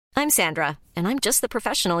I'm Sandra, and I'm just the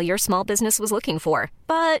professional your small business was looking for.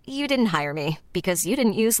 But you didn't hire me because you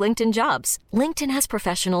didn't use LinkedIn Jobs. LinkedIn has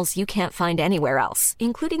professionals you can't find anywhere else,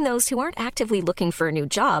 including those who aren't actively looking for a new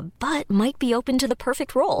job, but might be open to the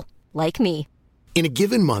perfect role, like me. In a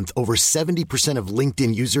given month, over 70% of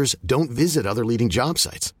LinkedIn users don't visit other leading job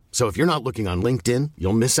sites. So if you're not looking on LinkedIn,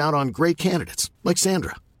 you'll miss out on great candidates like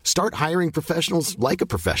Sandra. Start hiring professionals like a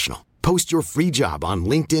professional. Post your free job on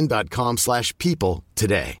linkedin.com/people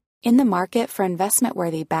today. In the market for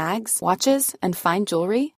investment-worthy bags, watches, and fine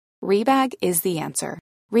jewelry, Rebag is the answer.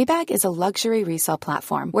 Rebag is a luxury resale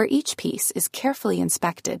platform where each piece is carefully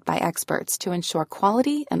inspected by experts to ensure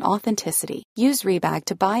quality and authenticity. Use Rebag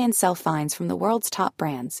to buy and sell finds from the world's top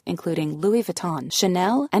brands, including Louis Vuitton,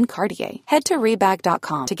 Chanel, and Cartier. Head to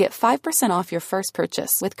Rebag.com to get 5% off your first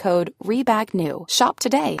purchase with code REBAGNEW. Shop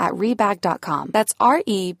today at Rebag.com. That's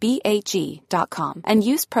REBAG.com. And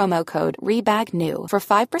use promo code REBAGNEW for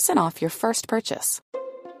 5% off your first purchase.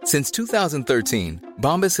 Since 2013,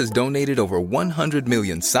 Bombas has donated over 100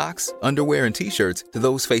 million socks, underwear, and T-shirts to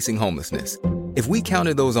those facing homelessness. If we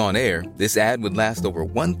counted those on air, this ad would last over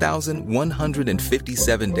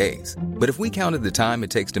 1,157 days. But if we counted the time it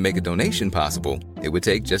takes to make a donation possible, it would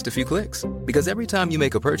take just a few clicks. Because every time you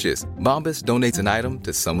make a purchase, Bombas donates an item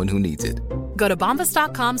to someone who needs it. Go to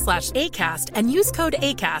bombas.com/ACAST and use code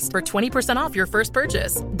ACAST for 20% off your first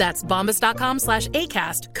purchase. That's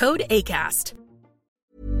bombas.com/ACAST, code ACAST.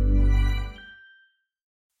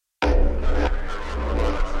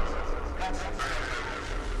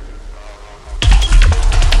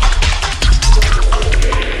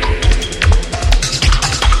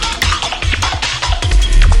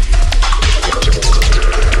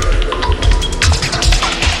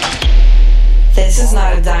 This is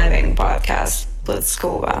not a diving podcast with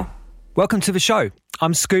Scuba. Welcome to the show.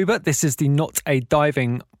 I'm Scuba. This is the Not a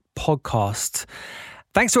Diving podcast.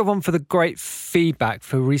 Thanks to everyone for the great feedback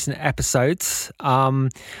for recent episodes.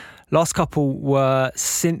 Last couple were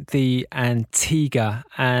Cynthia and Tiga,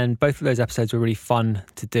 and both of those episodes were really fun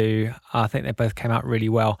to do. I think they both came out really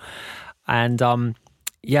well. And I'm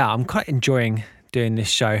quite enjoying doing this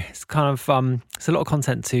show. It's kind of it's a lot of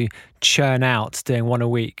content to churn out, doing one a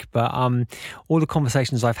week, but all the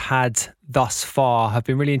conversations I've had thus far have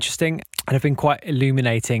been really interesting and have been quite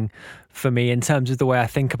illuminating for me in terms of the way I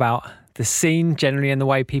think about the scene generally and the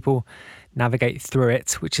way people navigate through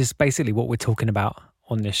it, which is basically what we're talking about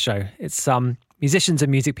on this show. It's musicians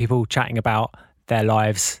and music people chatting about their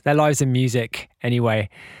lives in music anyway,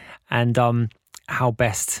 and how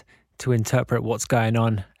best to interpret what's going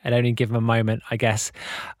on at any given moment, I guess.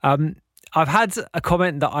 I've had a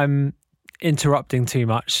comment that I'm interrupting too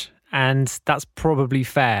much, and that's probably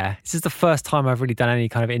fair. This is the first time I've really done any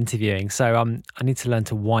kind of interviewing, so I need to learn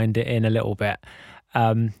to wind it in a little bit.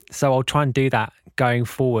 So I'll try and do that going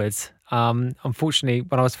forward. Unfortunately,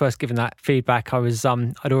 when I was first given that feedback,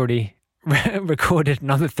 I'd already recorded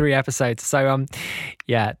another 3 episodes. So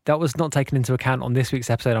that was not taken into account on this week's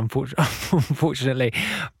episode, unfortunately.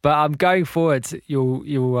 But going forward,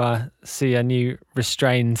 you'll see a new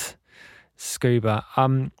restrained Scuba.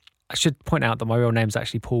 I should point out that my real name is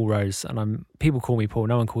actually Paul Rose, and people call me Paul.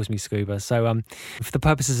 No one calls me Scuba. So for the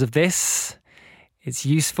purposes of this, it's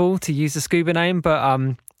useful to use the Scuba name. But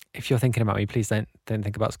if you're thinking about me, please don't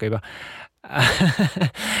think about Scuba.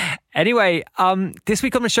 Anyway, this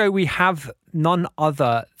week on the show we have none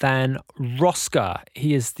other than Roska.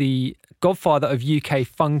 He is the godfather of UK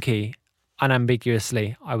funky,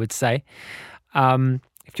 unambiguously, I would say.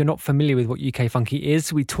 If you're not familiar with what UK funky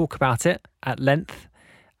is, we talk about it at length,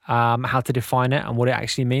 how to define it and what it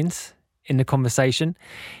actually means in the conversation.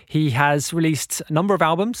 He has released a number of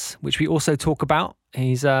albums, which we also talk about.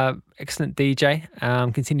 He's an excellent DJ,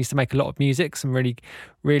 continues to make a lot of music, some really,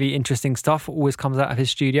 really interesting stuff, always comes out of his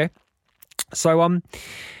studio. So,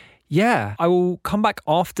 I will come back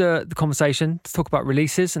after the conversation to talk about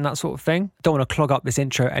releases and that sort of thing. Don't want to clog up this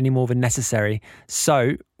intro any more than necessary.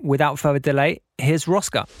 So, without further delay, here's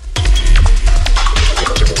Roska.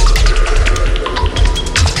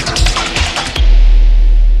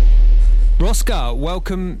 Roska,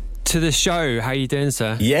 welcome to the show. How are you doing,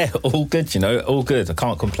 sir? Yeah, all good, all good. I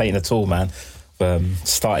can't complain at all, man. Well,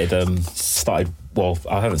 I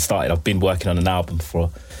haven't started. I've been working on an album for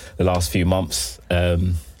the last few months. So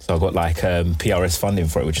I got PRS funding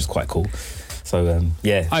for it, which is quite cool. So,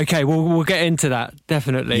 yeah. Okay, we'll get into that,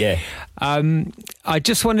 definitely. Yeah. I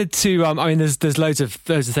just wanted to, there's loads of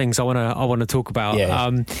things I want to talk about. Yeah.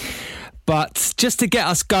 But just to get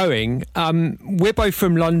us going, we're both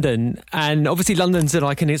from London, and obviously London's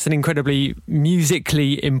it's an incredibly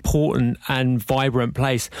musically important and vibrant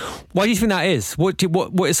place. Why do you think that is? What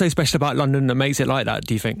is so special about London that makes it like that,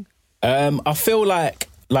 do you think? I feel like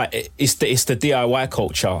it's the DIY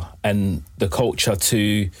culture and the culture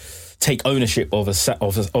to take ownership of a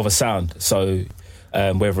sound. So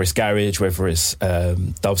whether it's garage, whether it's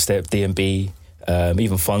dubstep, D&B,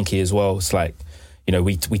 even funky as well, it's like, you know,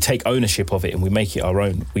 we take ownership of it and we make it our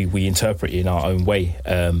own. We interpret it in our own way.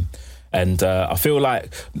 And I feel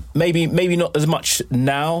like maybe not as much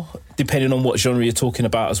now, depending on what genre you're talking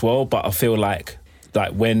about as well. But I feel like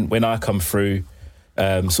when I come through,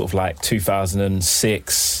 sort of like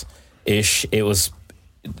 2006 ish,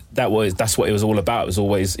 that's what it was all about. It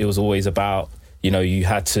was always about, you know, you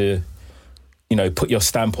had to, you know, put your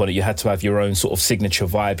stamp on it. You had to have your own sort of signature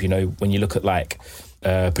vibe. You know, when you look at like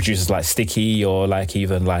producers like Sticky or like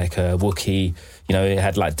even like Wookie, you know, it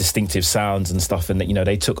had like distinctive sounds and stuff, and you know,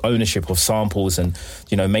 they took ownership of samples and,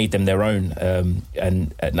 you know, made them their own.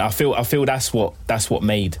 And I feel that's what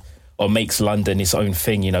made or makes London its own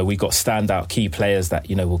thing. You know, we got standout key players that,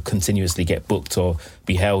 you know, will continuously get booked or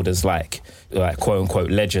be held as like quote unquote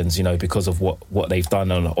legends, you know, because of what they've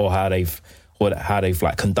done or how they've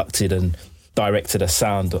like conducted and directed a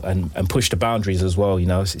sound and pushed the boundaries as well. You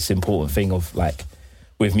know, it's an important thing of like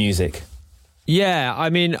with music. Yeah,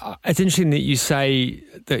 I mean, it's interesting that you say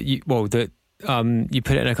that you put it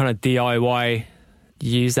in a kind of DIY,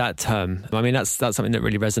 use that term. I mean, that's something that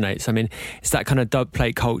really resonates. I mean, it's that kind of dub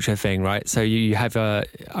plate culture thing, right? So you have a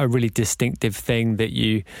really distinctive thing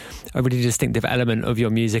a really distinctive element of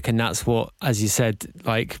your music, and that's what, as you said,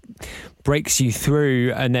 like breaks you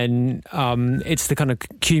through. And then it's the kind of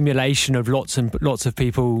accumulation of lots and lots of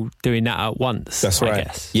people doing that at once. That's right. I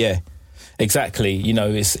guess. Yeah. Exactly, you know,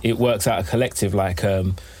 it works out a collective. Like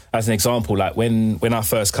as an example, like when I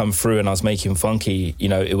first come through and I was making funky, you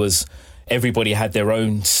know, it was everybody had their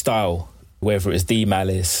own style. Whether it was D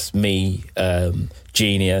Malice, me,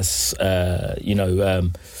 Genius, you know,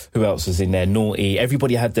 who else was in there? Naughty.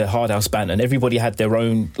 Everybody had their hard house band, and everybody had their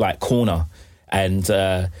own like corner. And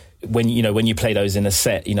when you play those in a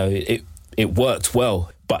set, you know, it worked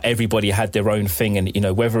well. But everybody had their own thing, and you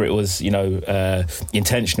know, whether it was, you know,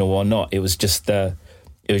 intentional or not, it was just the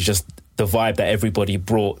vibe that everybody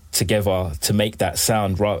brought together to make that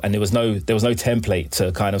sound right. And there was no template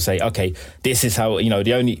to kind of say, okay, this is how, you know,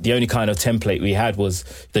 the only kind of template we had was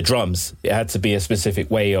the drums. It had to be a specific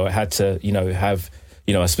way, or it had to, you know, have,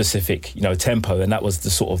 you know, a specific, you know, tempo, and that was the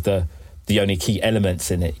sort of the only key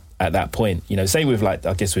elements in it at that point. You know, same with like,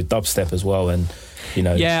 I guess with dubstep as well. And you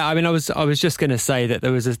know, yeah, I mean, I was just going to say that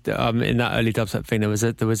there was in that early dubstep thing, there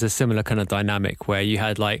was a similar kind of dynamic where you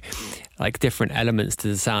had like different elements to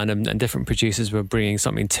the sound, and different producers were bringing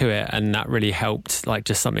something to it, and that really helped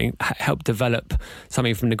help develop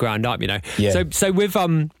something from the ground up, you know. Yeah. So with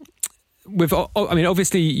I mean,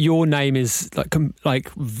 obviously your name is like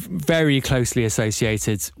very closely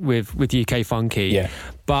associated with UK funky. Yeah.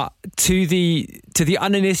 But to the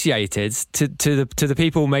uninitiated, to the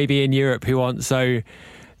people maybe in Europe who aren't so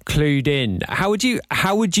clued in, how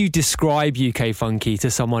would you describe UK funky to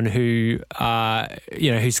someone who you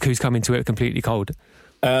know, who's coming to it completely cold?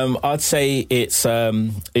 I'd say it's a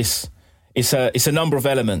number of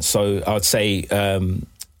elements. So I'd say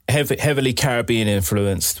heavily Caribbean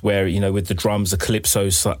influenced, where, you know, with the drums, the calypso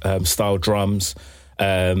style drums,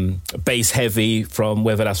 bass heavy, from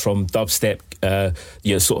whether that's from dubstep,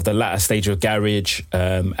 you know, sort of the latter stage of garage,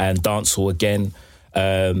 and dancehall again,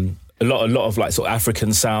 a lot of like sort of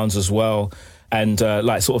African sounds as well, and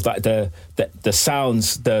like sort of like the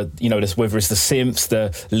sounds, you know, whether it's the synths,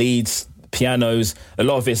 the leads, pianos, a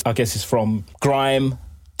lot of it, I guess, is from grime,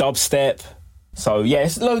 dubstep. So yeah,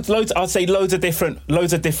 it's loads. I'd say loads of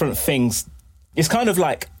different things. It's kind of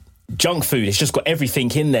like junk food. It's just got everything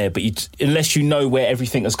in there, but unless you know where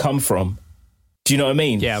everything has come from, do you know what I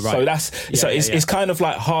mean? Yeah, right. So it's kind of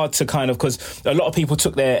like hard to kind of, because a lot of people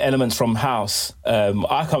took their elements from house.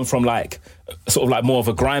 I come from like sort of like more of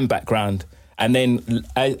a grime background, and then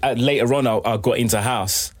later on I got into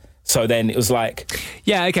house. So then it was like,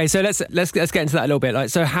 yeah, okay. So let's get into that a little bit. Like,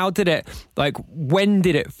 so how did it? Like, when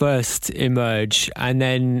did it first emerge? And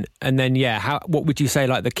then, yeah. What would you say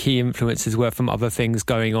like the key influences were from other things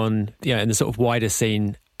going on, you know, in the sort of wider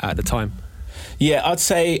scene at the time? Yeah, I'd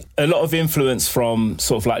say a lot of influence from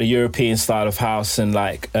sort of like the European style of house, and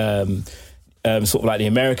like sort of like the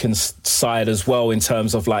American side as well, in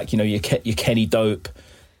terms of like, you know, your Kenny Dope.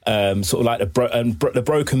 Sort of like the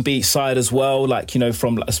broken beat side as well, like, you know,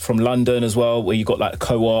 from London as well, where you got like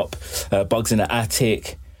Co-op, Bugs in the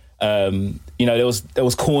Attic. You know, there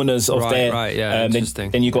was corners of there. Right, yeah, interesting.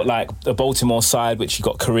 Then you got like the Baltimore side, which you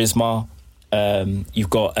got Charisma. You've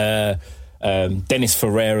got Dennis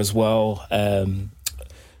Ferrer as well.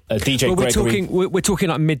 DJ Gregory. We're talking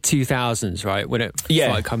like mid 2000s, right? When it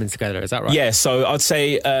started coming together, is that right? Yeah, so I'd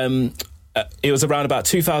say it was around about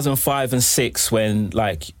 2005 and 6 when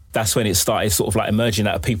like that's when it started sort of like emerging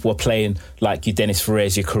that people were playing like your Dennis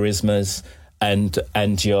Ferrers, your Charismas, and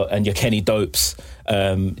your Kenny Dopes,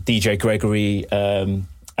 DJ Gregory,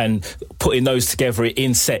 and putting those together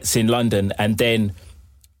in sets in London. And then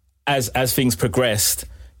as things progressed,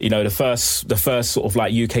 you know, the first sort of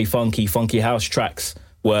like UK funky house tracks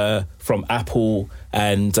were from Apple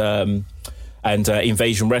and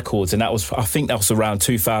Invasion Records, and I think that was around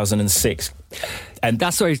 2006. And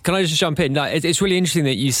that's sorry. Can I just jump in? It's really interesting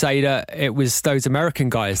that you say that it was those American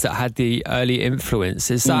guys that had the early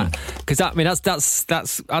influence. Is that because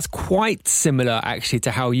that's quite similar actually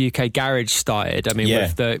to how UK garage started? I mean,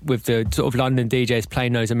 with the sort of London DJs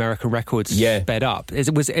playing those American records sped up. Is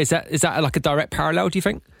that like a direct parallel? Do you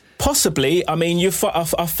think? Possibly. I mean, I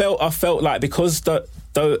felt like because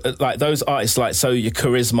like those artists like your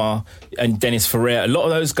Charisma and Dennis Ferrer, a lot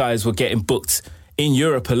of those guys were getting booked in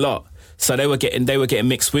Europe a lot. So they were getting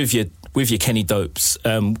mixed with your Kenny Dopes,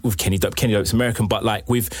 with Kenny Dopes American, but like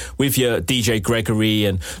with your DJ Gregory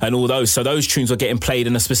and all those. So those tunes were getting played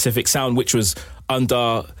in a specific sound, which was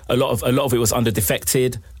under a lot of it was under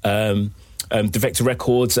Defected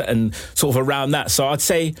Records and sort of around that. So I'd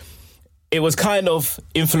say it was kind of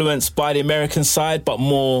influenced by the American side, but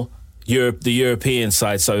more the European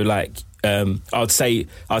side. So like I'd say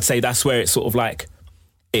that's where it sort of like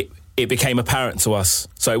it became apparent to us.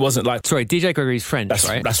 So it wasn't like... Sorry, DJ Gregory's French,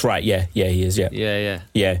 right? That's right, yeah, he is, yeah.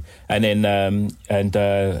 Yeah. And then,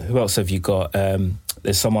 who else have you got?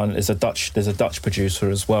 There's a Dutch producer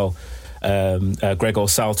as well, Gregor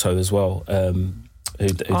Salto as well, who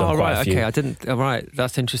done quite a few. Okay, I didn't... All right,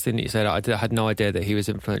 that's interesting that you said that. I had no idea that he was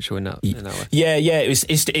influential in that way. Yeah, it's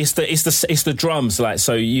the drums, like,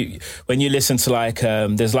 so when you listen to like,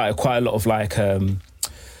 there's like quite a lot of like...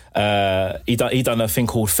 he done a thing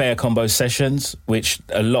called Fair Combo Sessions, which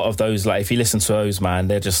a lot of those, like if you listen to those, man,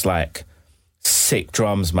 they're just like sick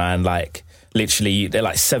drums, man. Like literally, they're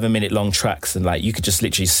like 7-minute long tracks, and like you could just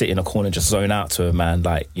literally sit in a corner and just zone out to them, man.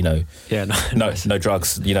 Like, you know, no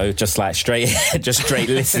drugs, you know, just like straight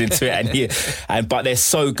listening to it, but they're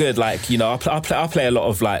so good. Like, you know, I play a lot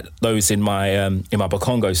of like those in my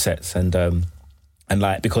Bakongo sets, and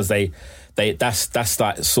like because that's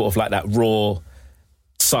like sort of like that raw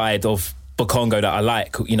side of Bakongo that I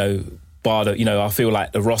like, you know, I feel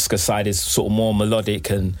like the Roska side is sort of more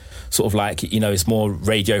melodic and sort of like, you know, it's more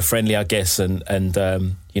radio friendly, I guess, and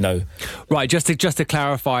you know. Right, just to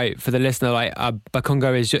clarify for the listener, like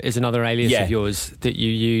Bakongo is another alias of yours that you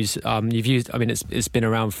use. You've used. I mean, it's been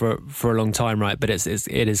around for a long time, right? But it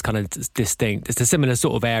is kind of distinct. It's a similar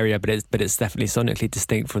sort of area, but it's definitely sonically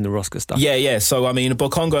distinct from the Roska stuff. Yeah. So I mean,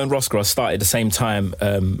 Bakongo and Roska I started at the same time,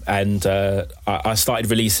 and I started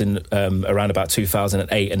releasing around about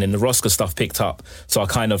 2008, and then the Roska stuff picked up. So I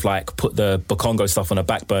kind of like put the Bakongo stuff on a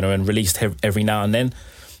back burner and released every now and then.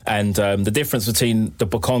 And the difference between the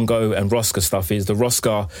Bakongo and Roska stuff is the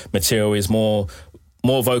Roska material is more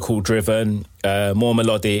vocal driven, more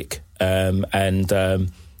melodic, and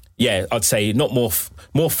I'd say not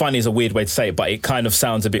more fun is a weird way to say it, but it kind of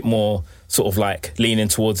sounds a bit more sort of like leaning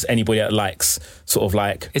towards anybody that likes sort of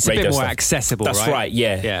like it's a bit more stuff. Accessible. That's right,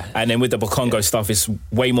 yeah. And then with the Bakongo stuff, it's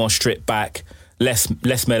way more stripped back,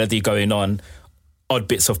 less melody going on. Odd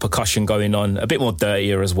bits of percussion going on, a bit more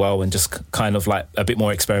dirtier as well, and just kind of like a bit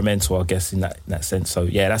more experimental, I guess, in that sense. So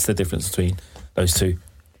yeah, that's the difference between those two.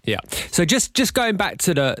 Yeah. So just going back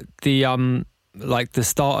to the like the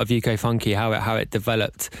start of UK Funky, how it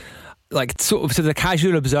developed. Like sort of to the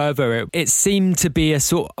casual observer, it seemed to be a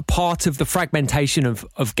sort of part of the fragmentation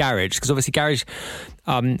of garage, because obviously garage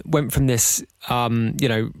went from this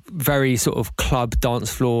very sort of club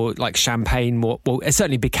dance floor like champagne. Well, it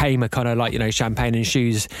certainly became a kind of like, you know, champagne and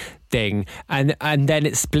shoes thing, and then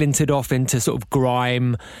it splintered off into sort of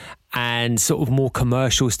grime and sort of more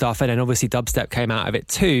commercial stuff, and then obviously dubstep came out of it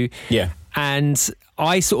too. Yeah. And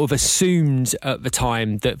I sort of assumed at the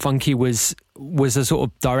time that funky was a sort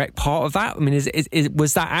of direct part of that. I mean,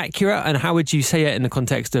 was that accurate? And how would you say it in the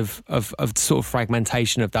context of sort of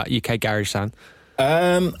fragmentation of that UK garage sound?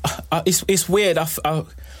 It's weird.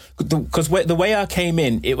 Because the way I came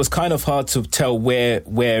in, it was kind of hard to tell where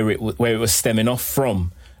it was stemming off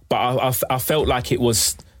from. But I felt like it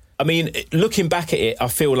was. I mean, looking back at it, I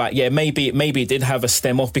feel like maybe it did have a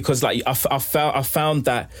stem off, because like I found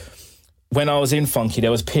that when I was in funky, there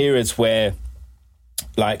was periods where,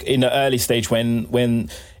 like in the early stage when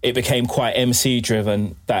it became quite MC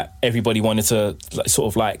driven, that everybody wanted to sort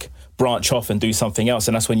of like branch off and do something else,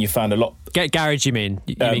 and that's when you found a lot. Get garage, you mean?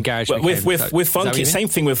 You mean garage with funky? Same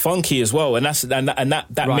thing with funky as well, and that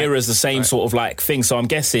right. mirrors the same sort of like thing. So I'm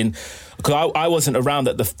guessing, because I wasn't around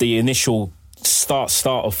at the initial start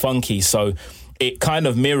of funky, so it kind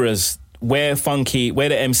of mirrors where the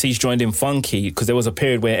MCs joined in funky, because there was a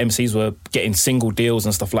period where MCs were getting single deals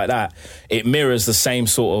and stuff like that. It mirrors the same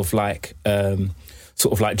sort of like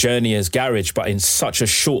journey as garage, but in such a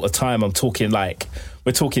shorter time. We're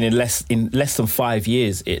talking in less than 5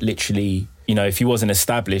 years. It literally, if you wasn't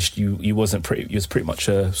established, you was pretty much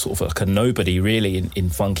a sort of like a nobody really in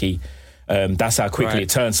funky. That's how quickly it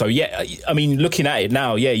turned. So yeah, I mean, looking at it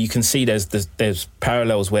now, yeah, you can see there's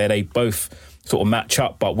parallels where they both sort of match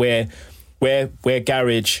up, but where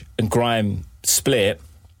garage and grime split,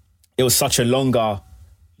 it was such a longer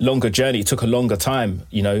journey. It took a longer time,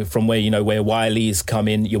 from where Wiley's come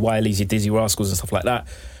in, your Wileys, your Dizzy Rascals and stuff like that.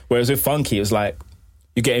 Whereas with funky, it was like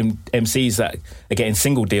you're getting MCs that are getting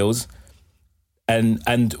single deals,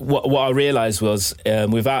 and what I realised was,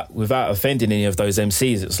 without offending any of those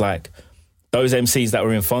MCs, it's like those MCs that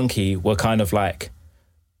were in funky were kind of like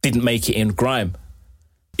didn't make it in grime.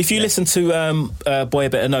 If you listen to Boy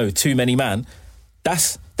Better Know, Too Many Man,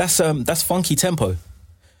 that's funky tempo.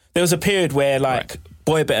 There was a period where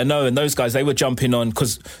Boy Better Know and those guys, they were jumping on,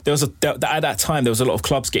 because at that time there was a lot of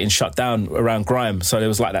clubs getting shut down around grime. So there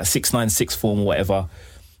was like that 696 form or whatever,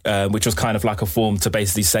 which was kind of like a form to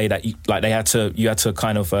basically say that you had to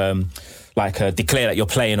kind of declare that you're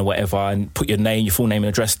playing or whatever, and put your full name and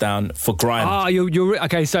address down for grime. You're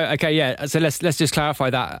okay. So let's just clarify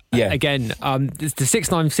that again. The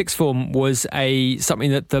 696 form was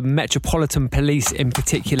something that the Metropolitan Police in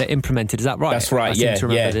particular implemented. Is that right? That's right.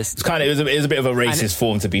 Yeah. This. It's kind of it was a bit of a racist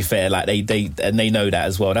form, to be fair. Like they know that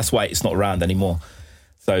as well. That's why it's not around anymore.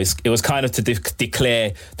 So it was kind of to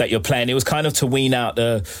declare that you're playing. It was kind of to wean out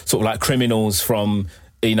the sort of like criminals from,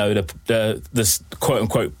 the quote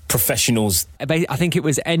unquote professionals. I think it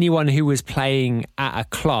was anyone who was playing at a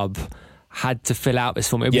club had to fill out this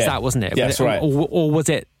form. It was that, wasn't it? Yeah, that's right. Or was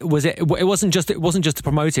it? It wasn't just to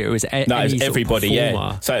promote it. It was it was everybody.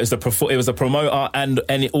 Yeah. So it was the promoter and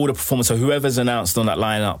all the performers. So whoever's announced on that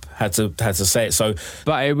lineup had to say it. So,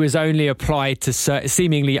 but it was only applied to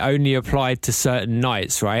seemingly only applied to certain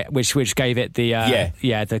nights, right? Which gave it the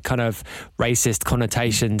the kind of racist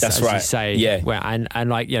connotations. That's as right. You say. Yeah. Where, and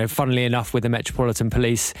funnily enough, with the Metropolitan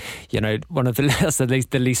Police, one of the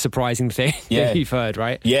least surprising thing that you've heard,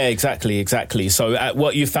 right? Yeah. Exactly. So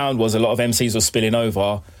what you found was a lot of MCs were spilling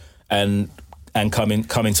over and coming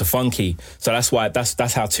to funky. So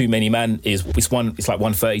that's how Too Many Man is. It's like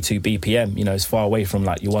 132 BPM. It's far away from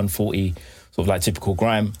like your 140 sort of like typical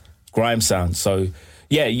grime sound. So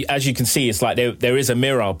yeah, as you can see, it's like there is a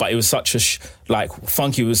mirror, but it was such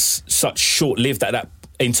funky was such short lived that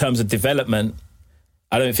in terms of development.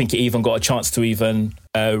 I don't think it even got a chance to even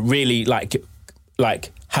really like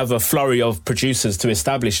have a flurry of producers to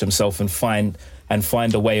establish themselves and find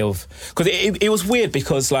a way of, because it was weird,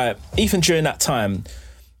 because like even during that time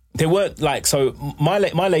there weren't so my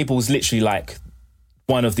label's literally like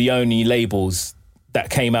one of the only labels that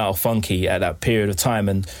came out of funky at that period of time,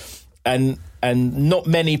 and not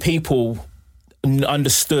many people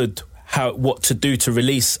understood what to do to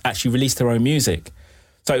release their own music.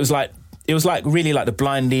 So it was like really like the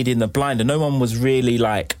blind leading the blind, and no one was really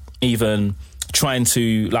like even trying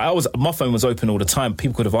to my phone was open all the time.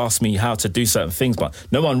 People could have asked me how to do certain things, but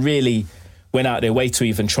no one really went out their way to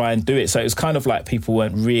even try and do it. So it was kind of like people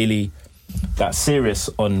weren't really that serious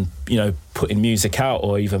on putting music out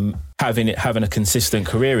or even having a consistent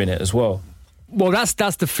career in it as well. Well,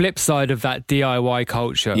 that's the flip side of that DIY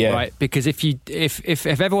culture, right? Because if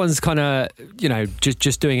everyone's kind of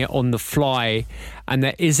just doing it on the fly, and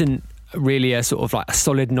there isn't really a sort of like a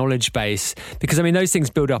solid knowledge base, because I mean those things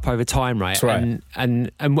build up over time, right? That's right.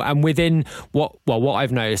 And within what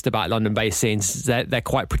I've noticed about London-based scenes is that they're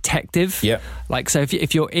quite protective. Yeah. Like, so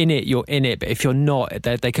if you're in it, you're in it, but if you're not,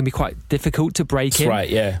 they can be quite difficult to break in. Right.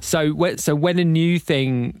 Yeah. So when a new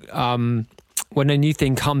thing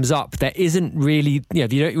comes up, there isn't really, you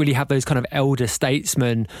don't really have those kind of elder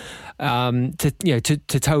statesmen to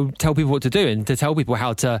tell people what to do, and to tell people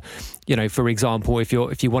how to, for example, if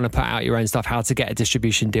you want to put out your own stuff, how to get a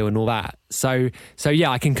distribution deal and all that. So yeah,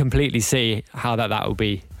 I can completely see how that would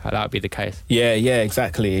be the case. Yeah,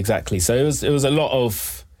 exactly. So it was a lot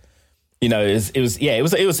of, it was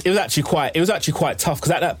actually quite tough,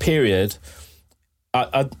 because at that period,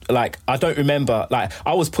 I don't remember,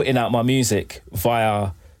 I was putting out my music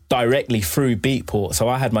directly through Beatport. So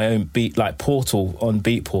I had my own portal on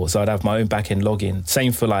Beatport. So I'd have my own back-end login.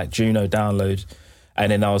 Same for Juno Download.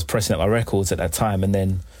 And then I was pressing up my records at that time. And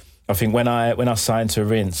then I think when I signed to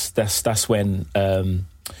Rinse, that's when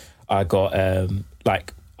I got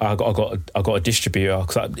I got a distributor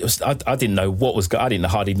because I didn't know what was I didn't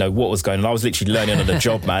hardly know what was going on. I was literally learning on the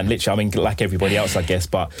job, man. Literally, I mean, like everybody else, I guess.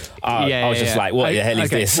 But I was just like, what the hell is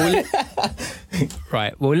this?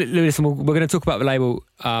 Right. Well, listen, we're going to talk about the label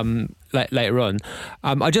later on.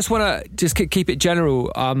 I just want to keep it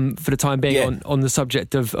general for the time being on the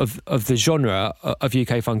subject of the genre of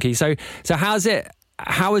UK funky. So how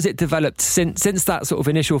has it developed since that sort of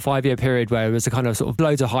initial 5-year period where there was a kind of sort of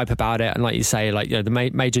loads of hype about it, and like you say, like, you know, the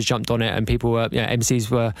majors jumped on it and people were, you know, MCs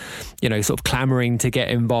were, you know, sort of clamoring to get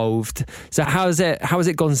involved. So how has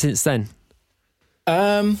it gone since then?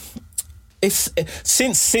 It's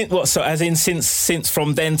since what? So as in since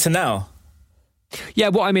from then to now. Yeah,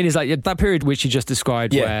 what I mean is like that period which you just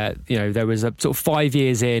described, where, you know, there was a sort of 5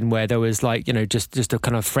 years in where there was like, you know, just a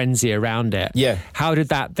kind of frenzy around it. Yeah. How did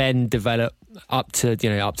that then develop up to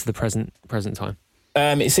the present time?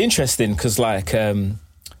 It's interesting because like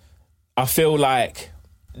I feel like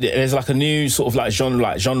there's like a new sort of like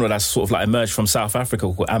genre that's sort of like emerged from South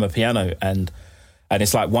Africa called Amapiano, and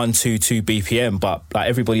it's like 122 BPM, but like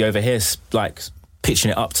everybody over here's like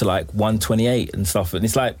pitching it up to like 128 and stuff, and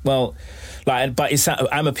it's like, well, like, but it's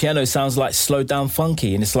Amapiano sounds like slowed down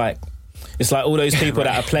funky, and it's like all those people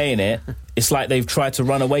that are playing it, it's like they've tried to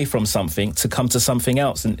run away from something to come to something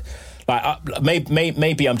else, and like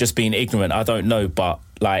maybe I'm just being ignorant, I don't know, but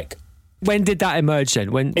like, when did that emerge then?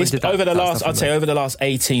 It's over the last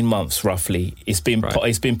 18 months roughly. It's been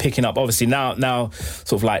picking up. Obviously now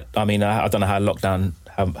sort of like, I mean, I don't know how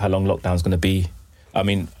long lockdown's going to be. I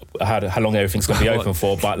mean, how long everything's going to be open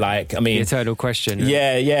for, but like, I mean, the eternal question.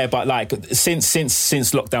 Yeah, but like since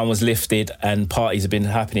lockdown was lifted and parties have been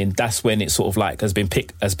happening, that's when it sort of like has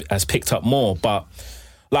picked up more. But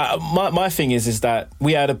like my thing is that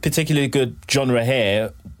we had a particularly good genre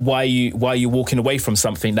here. Why are you walking away from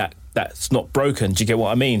something that's not broken? Do you get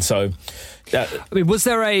what I mean? So, I mean, was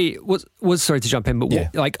there sorry to jump in,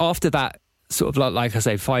 but like after that sort of like I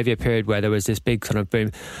say 5-year period where there was this big kind of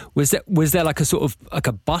boom, was there like a sort of like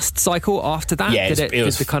a bust cycle after that? Yeah, it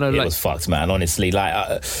was fucked, man. Honestly,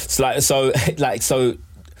 so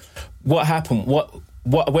what happened?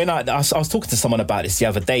 When I was talking to someone about this the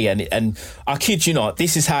other day, and I kid you not,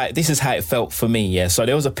 this is how it felt for me. Yeah, so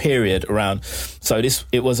there was a period around,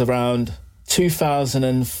 it was around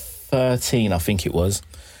 2013, I think it was,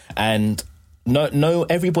 and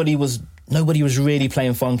nobody was really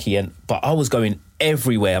playing funky, but I was going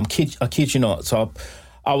everywhere. I kid you not. So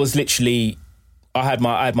I was literally, I had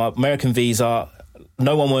my American visa.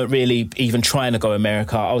 No one weren't really even trying to go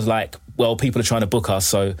America. I was like, well, people are trying to book us,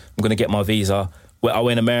 so I'm going to get my visa. Well, I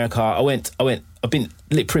went America. I've been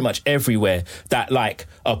pretty much everywhere that like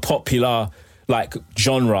a popular like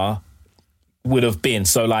genre would have been.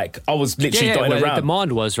 So like I was literally going around. The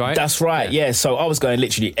demand was, right? That's right. Yeah. So I was going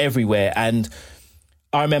literally everywhere, and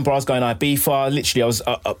I remember I was going Ibiza. Literally,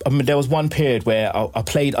 there was one period where I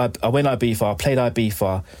went Ibiza. I played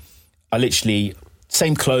Ibiza. I literally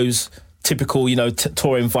same clothes. Typical, you know,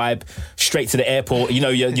 touring vibe, straight to the airport. You know,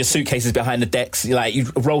 your suitcases behind the decks. You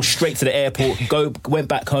roll straight to the airport, went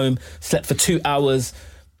back home, slept for 2 hours,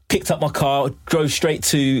 picked up my car, drove straight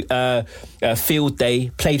to field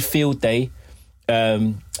day, played field day.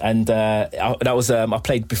 I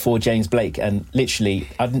played before James Blake, and literally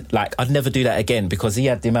I'd never do that again because he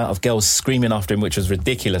had the amount of girls screaming after him, which was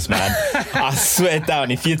ridiculous, man. I swear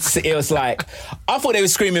down, if you'd see, it was like I thought they were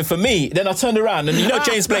screaming for me. Then I turned around, and you know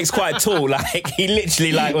James Blake's quite tall, like he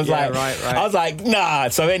literally like was like right. I was like, nah.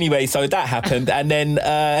 So anyway, so that happened, and then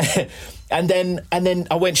and then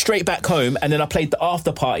I went straight back home, and then I played the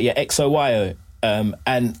after party at XOYO, and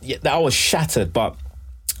I was shattered, but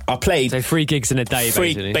I played 3 gigs in a day,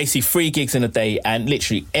 basically 3 gigs in a day, and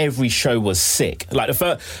literally every show was sick. Like I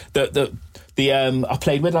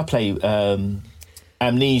played. Where did I play?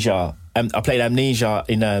 Amnesia. I played Amnesia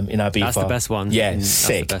in Ibiza. That's the best one. Yeah,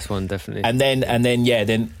 sick. That's the best one, definitely. And then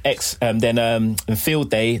Field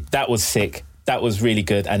Day, that was sick. That was really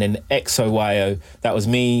good. And then XOYO, that was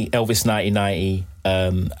me, Elvis 1990,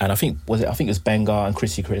 and I think it was Bengar and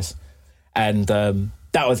Chrissy Chris, and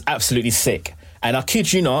that was absolutely sick. And I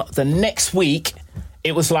kid you not, the next week,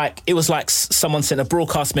 it was like someone sent a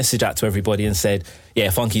broadcast message out to everybody and said, "Yeah,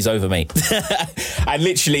 funky's over, mate." And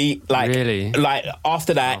literally, like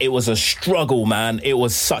after that, It was a struggle, man. It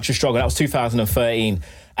was such a struggle. That was 2013,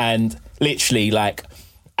 and literally, like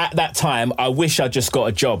at that time, I wish I just got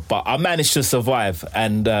a job, but I managed to survive,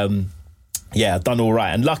 and I've done all right.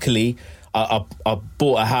 And luckily, I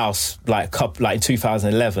bought a house like in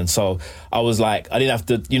 2011, so I was like, I didn't have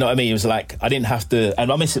to, you know what I mean? It was like I didn't have to, and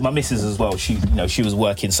my missus as well. She was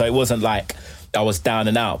working, so it wasn't like I was down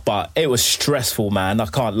and out, but it was stressful, man. I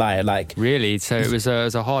can't lie. Like, really, so it was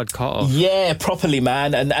a hard cut off. Yeah, properly,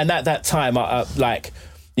 man. And at that time, I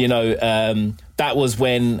that was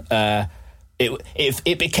when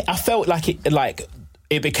it became. I felt like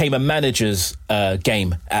it became a manager's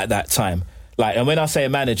game at that time. Like, and when I say a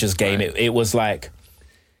manager's game, right. it was like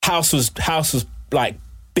house was like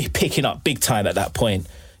picking up big time at that point.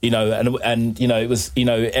 You know, and you know, it was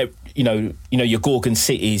your Gorgon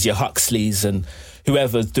Cities, your Huxleys, and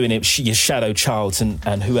whoever's doing it, your Shadow Childs,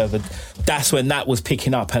 and whoever. That's when that was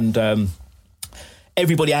picking up, and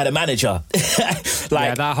everybody had a manager.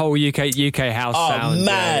 That whole UK house sound. Oh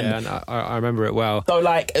man, and I remember it well.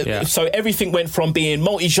 So so everything went from being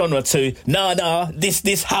multi-genre to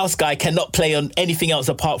this house guy cannot play on anything else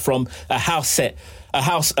apart from a house set. A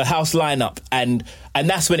house lineup, and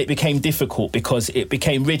that's when it became difficult because it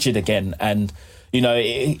became rigid again, and you know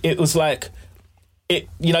it was like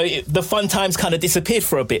the fun times kind of disappeared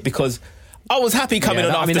for a bit because I was happy coming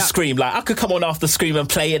on after Scream. Like I could come on after Scream and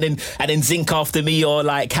play it, and then Zinc after me, or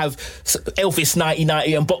like have Elvis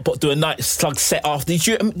 90 and Bot do a night slug set after.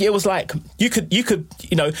 It was like you could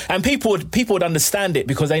and people would understand it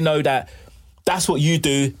because they know that. That's what you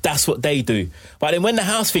do, that's what they do. But then when the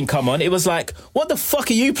house thing come on, it was like, what the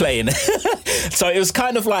fuck are you playing? So it was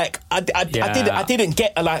kind of like, I didn't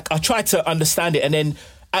get, like, I tried to understand it. And then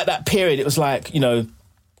at that period, it was like, you know,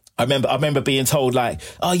 I remember being told like,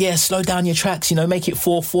 oh yeah, slow down your tracks, you know, make it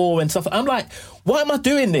 4/4 and stuff. I'm like, why am I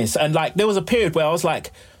doing this? And like, there was a period where I was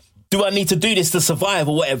like, do I need to do this to survive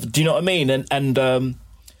or whatever? Do you know what I mean? And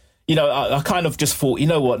you know, I kind of just thought, you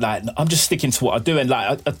know what, like, I'm just sticking to what I do. And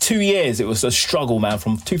like 2 years, it was a struggle, man,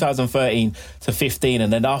 from 2013 to 15.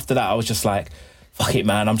 And then after that, I was just like, fuck it,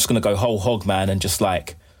 man, I'm just going to go whole hog, man, and just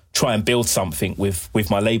like try and build something with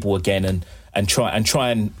my label again and try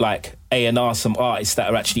and like A&R some artists that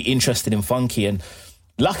are actually interested in funky. And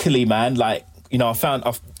luckily, man, like, you know,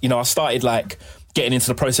 I started like getting into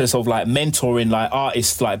the process of like mentoring like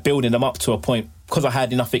artists, like building them up to a point because I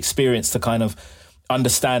had enough experience to kind of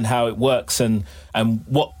understand how it works and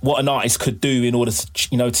what an artist could do in order to,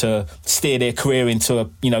 you know, to steer their career into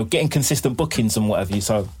getting consistent bookings and whatever.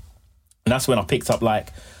 So, and that's when I picked up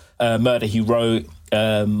like Murder He Wrote,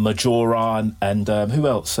 Majora, and who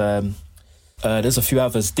else? There's a few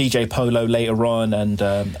others, DJ Polo later on, and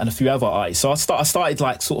a few other artists. So I started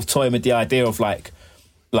like sort of toying with the idea of like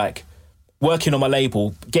working on my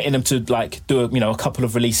label, getting them to like do a couple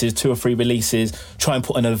of releases, 2 or 3 releases, try and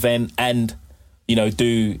put an event and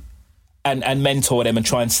do and mentor them and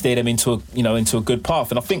try and steer them into a good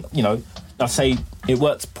path. And I think, I say it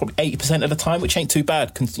worked probably 80% of the time, which ain't too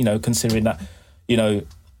bad, considering that, I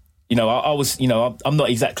was, I'm not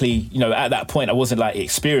exactly, at that point I wasn't like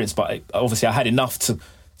experienced, but obviously I had enough to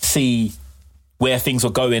see where things were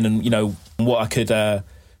going and, what I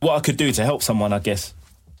could do to help someone, I guess.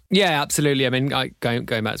 Yeah, absolutely. I mean, going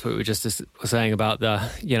back to what we were just saying about the,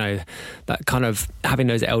 that kind of having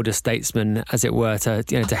those elder statesmen, as it were,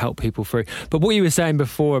 to help people through. But what you were saying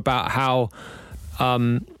before about how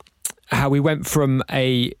we went from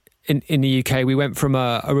in the UK, we went from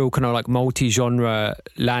a real kind of like multi-genre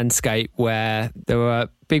landscape where there were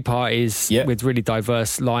big parties with really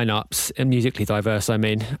diverse lineups, and musically diverse, I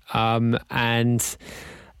mean, I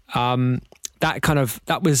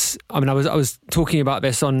was talking about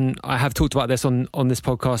this I have talked about this on this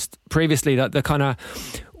podcast previously, that the kind of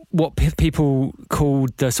what people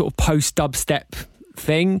called the sort of post-dubstep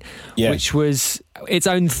thing, which was its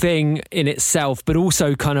own thing in itself, but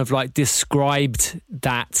also kind of like described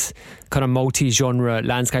that kind of multi-genre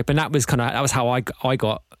landscape. And that was how I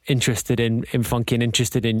got interested in funky and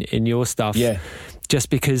interested in your stuff. Yeah. Just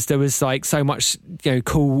because there was like so much,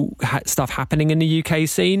 cool stuff happening in the UK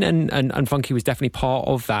scene, and funky was definitely part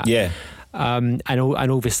of that. Yeah. And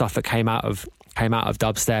all this stuff that came out of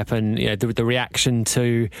dubstep, and the reaction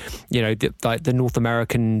to the North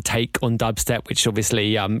American take on dubstep, which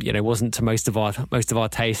obviously wasn't to most of our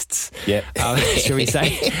tastes. Yeah. Shall we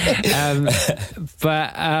say?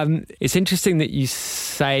 But it's interesting that you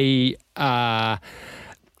say that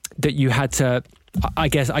you had to. I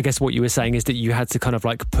guess what you were saying is that you had to kind of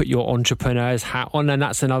like put your entrepreneur's hat on, and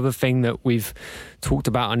that's another thing that we've talked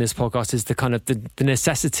about on this podcast, is the kind of the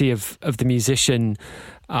necessity of the musician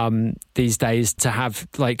these days to have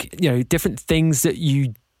like different things that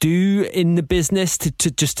you do in the business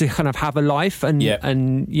to just to kind of have a life and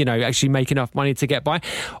actually make enough money to get by.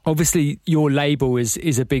 Obviously, your label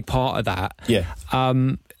is a big part of that. Yeah.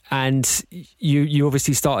 and you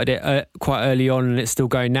obviously started it quite early on, and it's still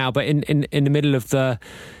going now. But in the middle of the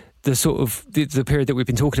sort of the period that we've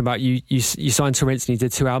been talking about, you signed to Rinse and you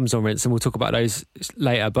did 2 albums on Rinse, and we'll talk about those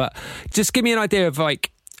later. But just give me an idea of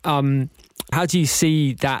like, how do you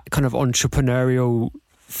see that kind of entrepreneurial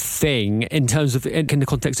thing in terms of in the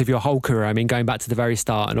context of your whole career? I mean, going back to the very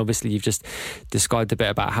start, and obviously you've just described a bit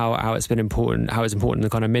about how it's been important, how it's important in the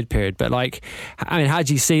kind of mid period. But like, I mean, how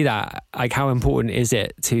do you see that? Like, how important is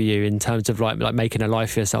it to you in terms of like making a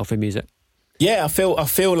life for yourself in music? Yeah, I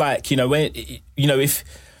feel like, when if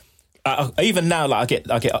even now, like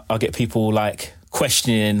I get people like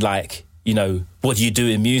questioning, like, what do you do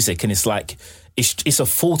in music? And it's like, it's a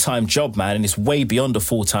full-time job, man, and it's way beyond a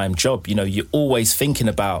full-time job. You're always thinking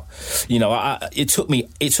about, it took me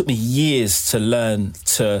years to learn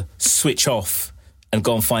to switch off and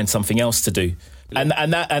go and find something else to do. And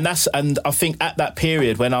I think at that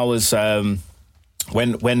period when I was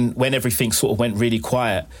when everything sort of went really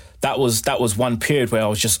quiet, that was one period where I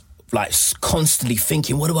was just like constantly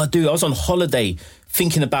thinking, what do I do? I was on holiday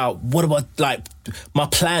thinking about what do I, like, my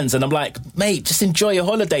plans, and I'm like, mate, just enjoy your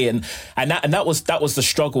holiday, and that was the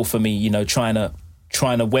struggle for me, trying to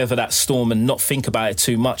weather that storm and not think about it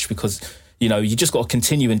too much, because you just got to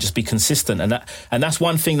continue and just be consistent, and that's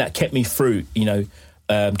one thing that kept me through,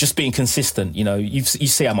 just being consistent. You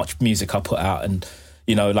see how much music I put out, and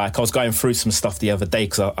like I was going through some stuff the other day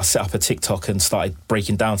because I set up a TikTok and started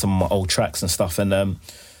breaking down some of my old tracks and stuff, and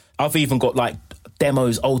I've even got like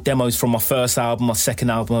old demos from my first album, my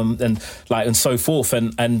second album, and so forth.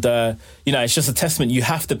 And it's just a testament. You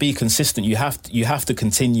have to be consistent. You have to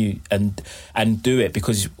continue and do it,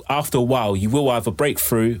 because after a while you will either break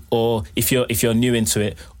through, or if you're new into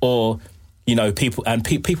it, or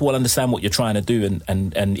people will understand what you're trying to do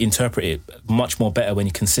and interpret it much more better when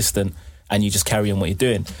you're consistent and you just carry on what you're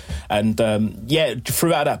doing. And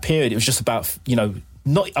throughout that period, it was just about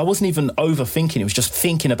I wasn't even overthinking. It was just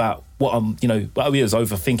thinking about what I'm, it was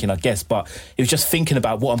overthinking, I guess, but it was just thinking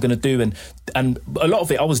about what I'm going to do. And a lot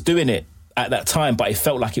of it, I was doing it at that time, but it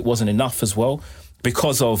felt like it wasn't enough as well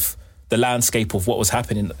because of the landscape of what was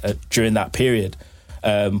happening during that period.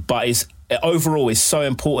 But overall, it's so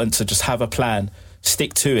important to just have a plan,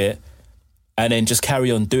 stick to it, and then just carry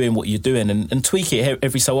on doing what you're doing and tweak it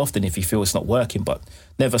every so often if you feel it's not working, but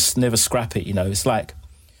never scrap it. It's like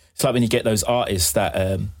when you get those artists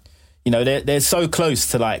that, they're so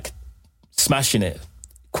close to like smashing it,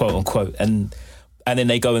 quote unquote, and then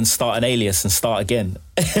they go and start an alias and start again.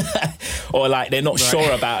 Or like they're not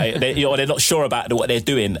sure about it, they're not sure about what they're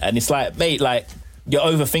doing. And it's like, mate, like you're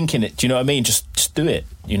overthinking it. Do you know what I mean? Just do it.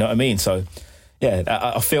 You know what I mean? So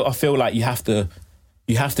yeah, I feel like you have to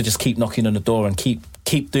just keep knocking on the door and keep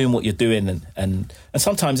doing what you're doing. And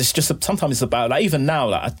sometimes it's about, like, even now,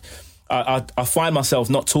 like, I find myself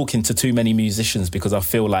not talking to too many musicians because I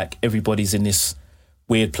feel like everybody's in this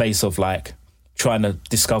weird place of like trying to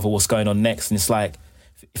discover what's going on next. And it's like,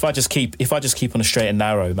 if I just keep on a straight and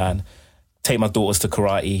narrow, man, take my daughters to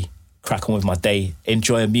karate, crack on with my day,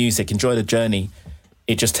 enjoy music, enjoy the journey,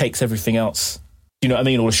 it just takes everything else. You know what I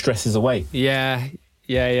mean? All the stress is away. Yeah.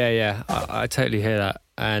 I totally hear that.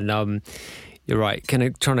 And you're right. Kind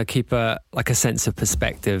of trying to keep a sense of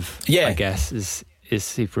perspective, I guess, is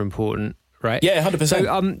super important, right? Yeah, 100%.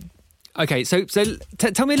 So, okay, so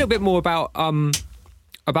tell me a little bit more about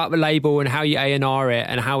the label and how you A&R it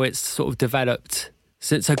and how it's sort of developed.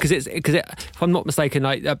 So because if I'm not mistaken,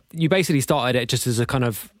 like you basically started it just as a kind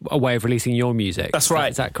of a way of releasing your music. That's right.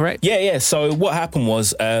 Is that correct? Yeah. So what happened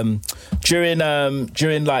was during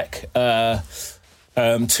 2006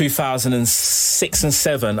 and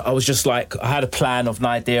 2007, I was just like, I had a plan of an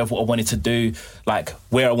idea of what I wanted to do, like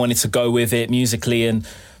where I wanted to go with it musically, and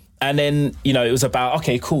then it was about,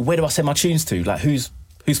 okay, cool, where do I send my tunes to? Like who's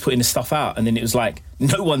putting this stuff out? And then it was like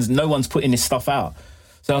no one's putting this stuff out.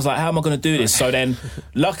 So I was like, how am I going to do this? So then,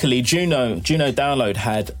 luckily, Juno Download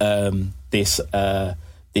had this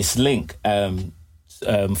link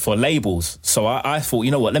for labels. So I thought,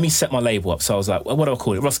 you know what, let me set my label up. So I was like, well, what do I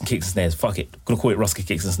call it? Roska Kicks and Snares. Fuck it, I'm going to call it Roska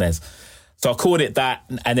Kicks and Snares. So I called it that,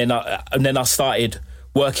 and then I started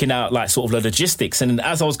working out like sort of the logistics. And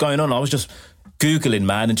as I was going on, I was just Googling,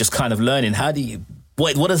 man, and just kind of learning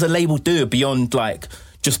what does a label do beyond like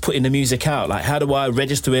just putting the music out? Like, how do I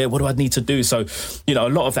register it? What do I need to do? So, a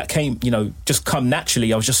lot of that came, just come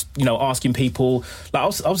naturally. I was just, asking people. Like, I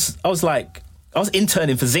was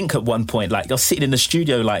interning for Zinc at one point. Like, I was sitting in the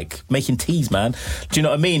studio, like, making teas, man. Do you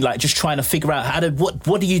know what I mean? Like, just trying to figure out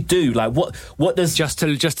what do you do? Like, what does... Just to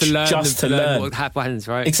learn what happens,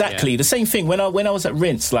 right? Exactly. Yeah. The same thing when I was at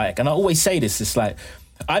Rinse, like, and I always say this, it's like,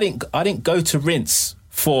 I didn't go to Rinse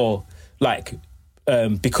for, like,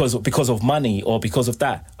 because of money or because of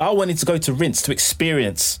that. I wanted to go to Rinse to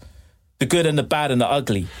experience the good and the bad and the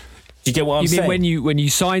ugly. Do you get what I'm saying? You mean when you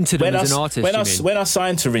signed to them as an artist? When I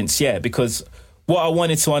signed to Rinse, yeah, because what I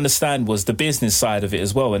wanted to understand was the business side of it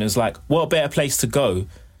as well, and it was like, what a better place to go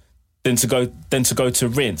than to go to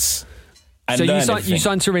Rinse. And so you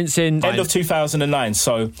signed to Rinse in end of 2009.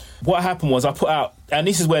 So what happened was I put out, and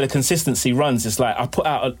this is where the consistency runs. It's like I put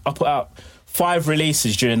out 5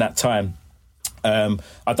 releases during that time.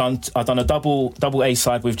 I done a double A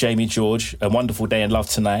side with Jamie George, A Wonderful Day and Love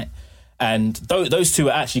Tonight, and those two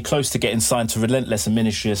were actually close to getting signed to Relentless and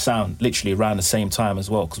Ministry of Sound, literally around the same time as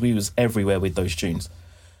well, because we was everywhere with those tunes,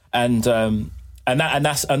 and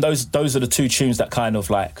those are the 2 tunes that kind of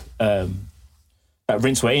like that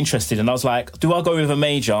Rinse were interested in. I was like, do I go with a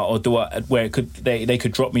major, or do I where they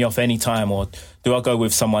could drop me off any time, or do I go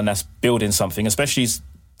with someone that's building something? Especially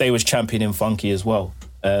they was championing Funky as well.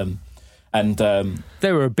 And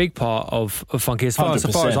they were a big part of Funky as far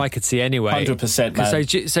as I could see anyway. 100%, man.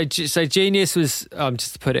 So Genius was,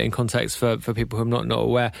 just to put it in context for people who are not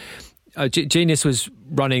aware, Genius was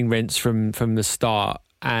running Rinse from the start.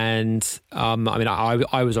 And I mean,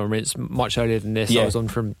 I was on Rinse much earlier than this. Yeah. I was on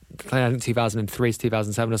from, I think, 2003 to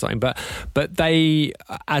 2007 or something. But they,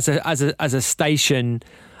 as a station,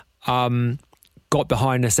 got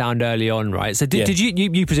behind the sound early on, right? So did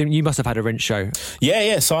you presume you must have had a Rinse show?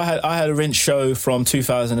 Yeah. So I had a Rinse show from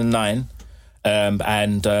 2009, then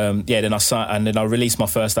I released my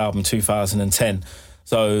first album in 2010.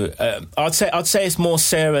 So I'd say it's more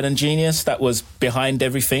Sarah than Genius that was behind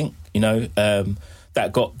everything, you know.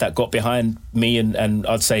 That got behind me and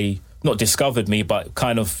I'd say not discovered me, but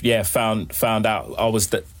kind of found out I was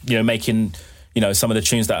making some of the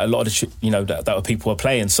tunes that a lot of that people were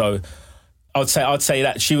playing. So I'd say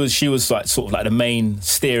that she was like sort of like the main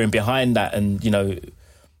steering behind that, and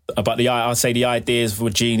but I'd say the ideas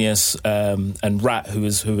were Genius and Rat, who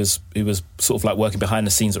was sort of like working behind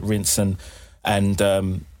the scenes at Rinse, and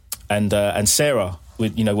Sarah,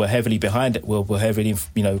 were heavily behind it. Were heavily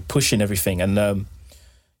pushing everything, and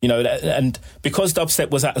and because dubstep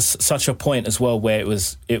was at such a point as well where it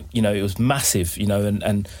was massive,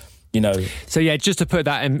 So yeah, just to put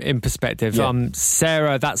that in perspective,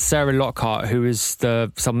 Sarah, that's Sarah Lockhart, who was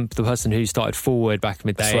the person who started Forward back in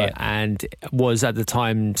the day, right, and was at the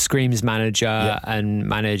time Scream's manager and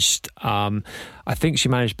managed. I think she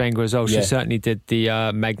managed Benga as well. She certainly did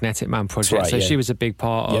the Magnetic Man project, so she was a big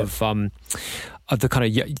part of the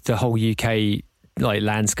kind of the whole UK like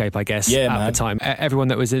landscape, I guess, at the time. Everyone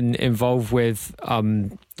that was involved with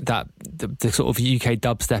the sort of UK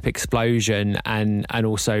dubstep explosion and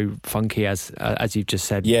also Funky, as you've just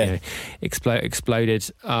said,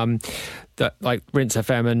 exploded. That like Rinse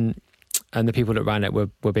FM and the people that ran it were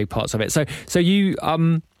big parts of it. So you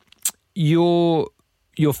your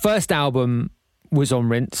first album was on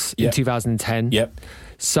Rinse in 2010. Yep.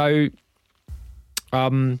 So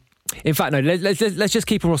in fact, no. Let's just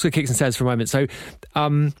keep on Roska Kicks and Says for a moment. So,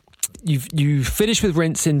 you finished with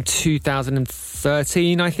Rinse in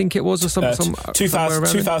 2013, I think it was, or something.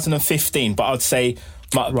 2015. But I'd say,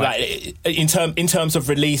 like in terms of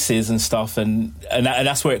releases and stuff, and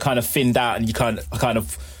that's where it kind of thinned out, and you kind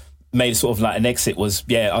of made sort of like an exit. Was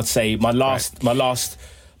I'd say my last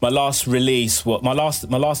release. My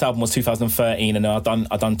last album was 2013, and I'd done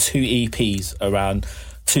 2 EPs around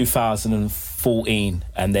 2014,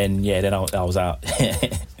 and then I was out.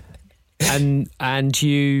 and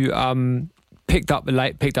you picked up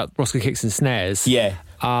Roska Kicks and Snares,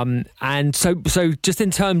 and so just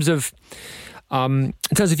in terms of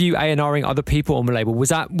you A&Ring other people on the label, was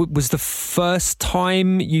the first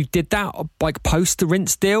time you did that, like post the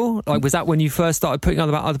Rinse deal? Like, was that when you first started putting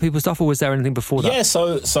out other people's stuff, or was there anything before that?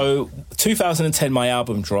 So 2010 my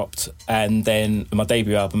album dropped, and then my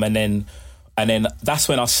debut album, and then that's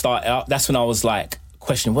when I started out. That's when I was like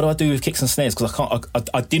questioning, what do I do with Kicks and Snares? Because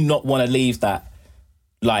I did not want to leave that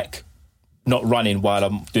like not running while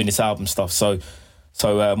I'm doing this album stuff. So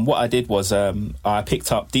what I did was I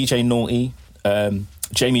picked up DJ Naughty.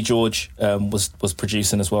 Jamie George was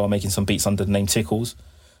producing as well, making some beats under the name Tickles.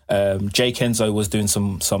 Jay Kenzo was doing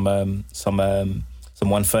some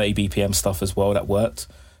 130 BPM stuff as well that worked.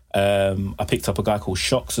 I picked up a guy called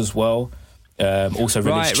Shocks as well. Also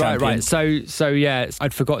released Champion. Right. So yeah,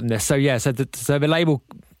 I'd forgotten this. So the label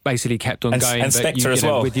basically kept on going. And Spectre as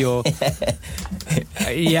well. With your...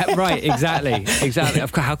 yeah, right, exactly.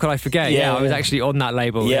 How could I forget? Yeah, I was actually on that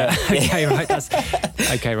label. Yeah. Okay, right.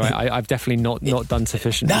 Okay, right. I've definitely not done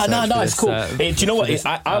sufficient. No, it's cool. Do you know what?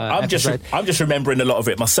 I'm just remembering a lot of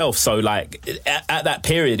it myself. So like at that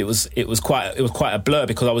period, it was quite a blur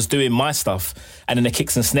because I was doing my stuff and then the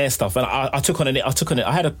kicks and snare stuff, and I took on it.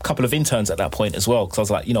 I had a couple of interns at that point as well because I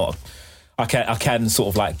was like, you know, I can sort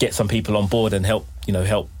of like get some people on board and help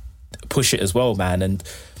push it as well, man, and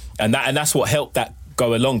that's what helped that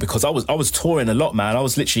go along because I was touring a lot, man. I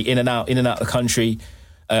was literally in and out the country,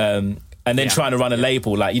 and then trying to run a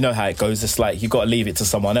label, like, you know how it goes. It's like you've got to leave it to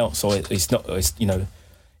someone else, or it's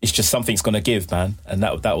just something's going to give, man. And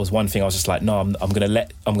that was one thing I was just like, no, I'm going to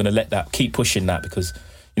let that keep pushing that because,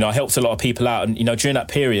 you know, I helped a lot of people out, and, you know, during that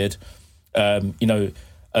period, you know,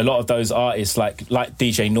 a lot of those artists like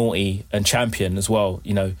DJ Naughty and Champion as well,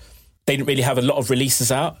 you know, they didn't really have a lot of releases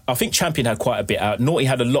out. I think Champion had quite a bit out. Naughty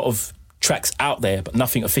had a lot of tracks out there, but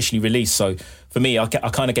nothing officially released. So for me, I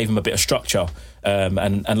kind of gave him a bit of structure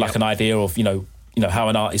and like an idea of, you know how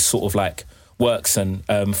an artist sort of like works. And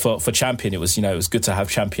for Champion, it was good to have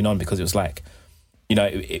Champion on because it was like, you know,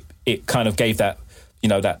 it kind of gave that, you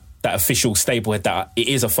know, that official stablehead that it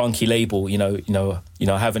is a funky label. You know,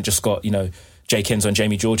 I haven't just got, you know, Jay Kenzo and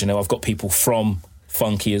Jamie George. You know, I've got people from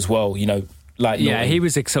funky as well. You know, like Naughty. He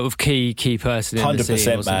was a sort of key person.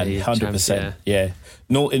 100%, man. 100%. Yeah.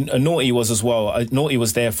 Naughty was as well. Naughty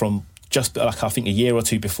was there from just like I think a year or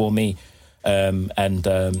two before me, like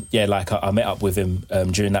I met up with him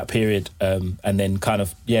during that period, and then kind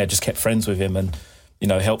of just kept friends with him and, you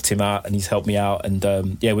know, helped him out and he's helped me out, and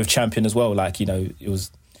with Champion as well. Like, you know, it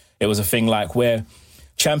was a thing like where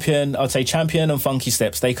I'd say Champion and Funky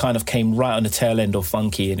Steps, they kind of came right on the tail end of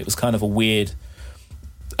Funky, and it was kind of a weird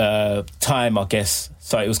time, I guess.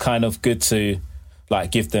 So it was kind of good to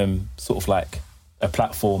like give them sort of like a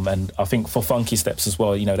platform, and I think for Funky Steps as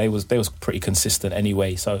well, you know, they was pretty consistent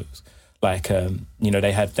anyway. So it was like you know,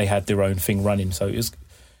 they had their own thing running. So it was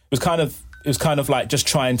kind of like just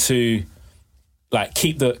trying to like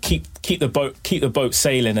keep the boat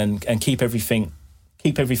sailing and keep everything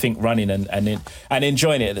running and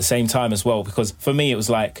enjoying it at the same time as well. Because for me, it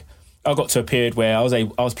was like I got to a period where I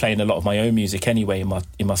was playing a lot of my own music anyway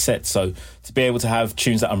in my set. So to be able to have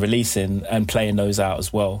tunes that I'm releasing and playing those out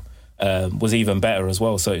as well was even better as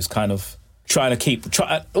well. So it's kind of trying to keep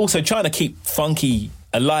funky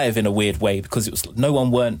alive in a weird way, because it was no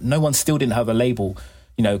one still didn't have a label.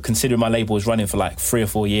 You know, considering my label was running for like 3 or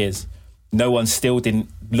 4 years, no one still didn't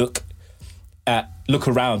look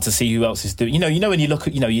around to see who else is doing. You know when you look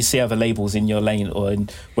at, you know, you see other labels in your lane or in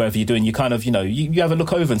wherever you're doing, you kind of, you know, you have a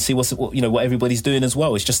look over and see what everybody's doing as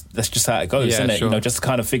well. That's just how it goes, isn't it? Sure. You know, just to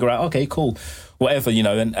kind of figure out, okay, cool, whatever, you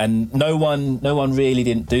know, and no one really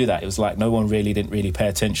didn't do that. It was like no one really didn't really pay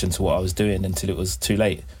attention to what I was doing until it was too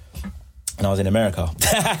late. And I was in America.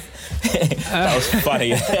 That was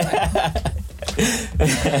funny.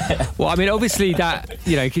 Well, I mean, obviously that,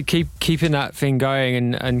 you know, keeping that thing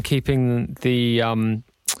going and keeping the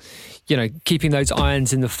you know, keeping those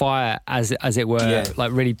irons in the fire, as it were,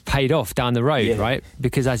 like really paid off down the road, right?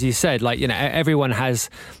 Because as you said, like, you know, everyone has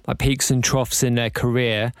like peaks and troughs in their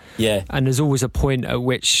career, and there's always a point at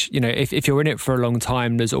which, you know, if you're in it for a long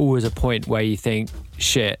time, there's always a point where you think,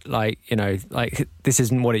 shit, like, you know, like this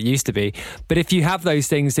isn't what it used to be. But if you have those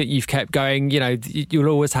things that you've kept going, you know, you'll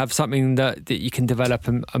always have something that you can develop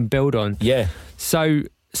and build on. So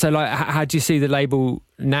like, how do you see the label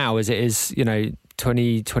now as it is, you know,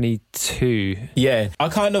 2022? I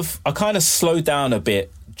kind of slowed down a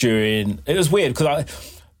bit during. It was weird because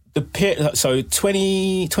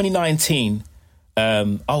 2019,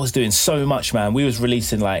 I was doing so much, man. We was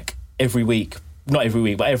releasing like every week, not every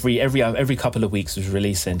week, but every couple of weeks was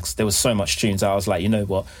releasing, because there was so much tunes. I was like, you know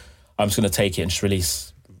what, I'm just going to take it and just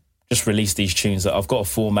release these tunes. That I've got a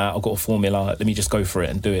format, I've got a formula. Let me just go for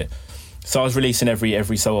it and do it. So I was releasing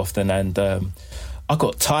every so often, and I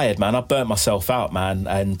got tired, man. I burnt myself out, man,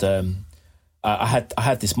 and I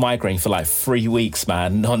had this migraine for like 3 weeks,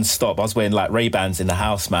 man, non-stop. I was wearing like Ray-Bans in the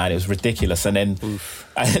house, man. It was ridiculous. And then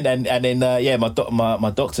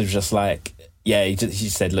my doctor was just like, he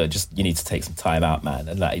said, look, just you need to take some time out, man.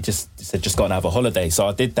 And like he said, just go and have a holiday. So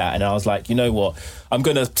I did that, and I was like, you know what, I'm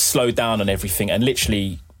gonna slow down on everything. And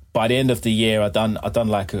literally by the end of the year, I done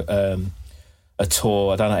like a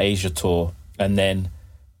tour. I done an Asia tour, and then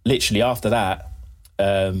literally after that,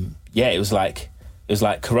 it was like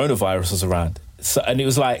coronavirus was around. So, and it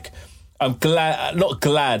was like, I'm glad I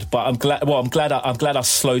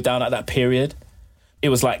slowed down at that period. It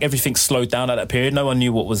was like everything slowed down at that period. No one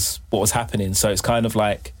knew what was happening. So it's kind of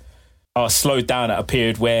like, I slowed down at a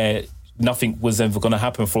period where nothing was ever going to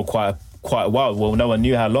happen for quite a while. Well, no one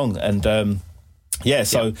knew how long. And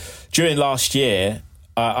during last year,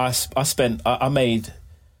 I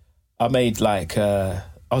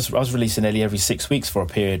was releasing nearly every 6 weeks for a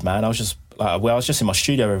period, man. I was just in my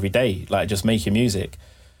studio every day, like just making music.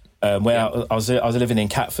 I was living in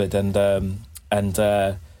Catford, and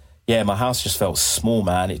my house just felt small,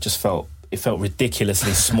 man. It felt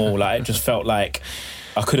ridiculously small. Like it just felt like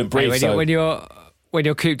I couldn't breathe. When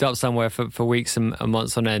you're cooped up somewhere for weeks and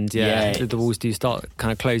months on end, the walls do start kind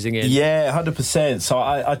of closing in. Yeah, 100%. So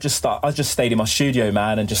I just stayed in my studio,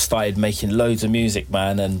 man, and just started making loads of music,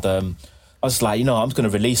 man. And I was like, I'm going to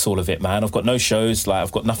release all of it, man. I've got no shows, like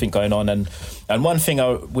I've got nothing going on. And one thing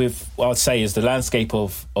I'd say is the landscape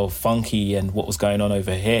of funky and what was going on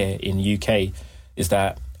over here in UK is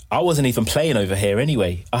that I wasn't even playing over here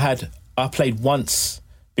anyway. I played once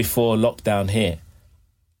before lockdown here,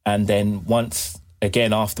 and then once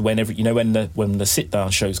again after when the sit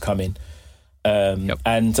down shows come in, like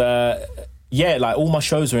all my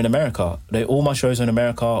shows are in America. All my shows are in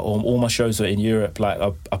America, or all my shows are in Europe. Like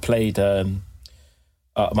I played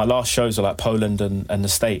my last shows are like Poland and the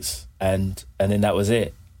States, and then that was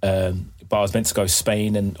it. But I was meant to go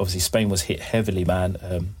Spain, and obviously Spain was hit heavily, man,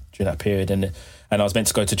 during that period, and I was meant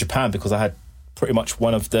to go to Japan because I had pretty much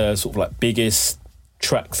one of the sort of like biggest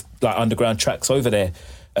tracks, like underground tracks over there.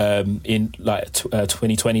 In like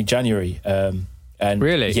 2020 January, and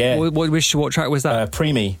really, yeah. What track was that?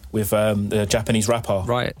 Preemie with the Japanese rapper,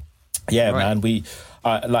 right? Yeah, right. Man. We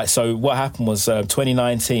so what happened was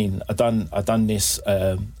 2019. I done this.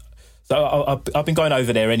 So I've been going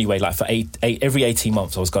over there anyway. Like for every 18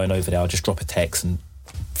 months, I was going over there. I'll just drop a text and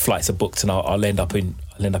flights are booked, and I'll end up in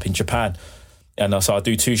Japan. And so I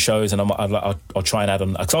do 2 shows, and I'll try and add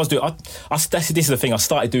on. Because this is the thing. I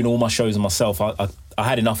started doing all my shows myself. I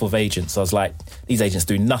had enough of agents. I was like, these agents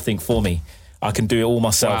do nothing for me. I can do it all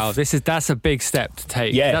myself. Wow, that's a big step to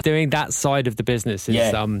take. Yeah, doing that side of the business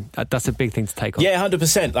is that's a big thing to take on. Yeah,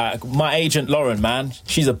 100%. Like my agent Lauren, man,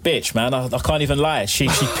 she's a bitch, man. I can't even lie. She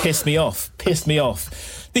pissed me off. Pissed me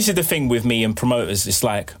off. This is the thing with me and promoters. It's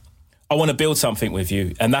like, I want to build something with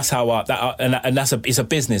you, and that's how it's a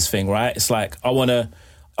business thing, right? It's like I want to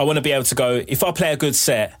be able to go, if I play a good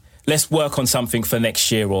set, let's work on something for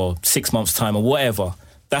next year or 6 months time or whatever.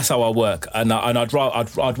 That's how I work, and I'd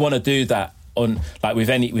want to do that on like with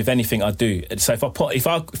anything I do. So if I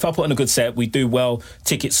put on a good set, we do well,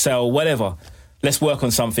 tickets sell, whatever. Let's work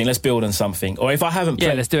on something. Let's build on something. Or if I haven't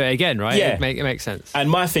played, let's do it again, right? Yeah, it makes sense.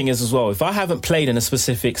 And my thing is as well, if I haven't played in a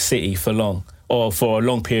specific city for long, or for a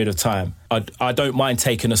long period of time, I don't mind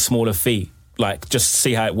taking a smaller fee, like just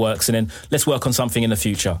see how it works, and then let's work on something in the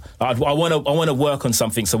future. I want to work on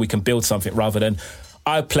something so we can build something rather than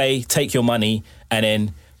I play, take your money, and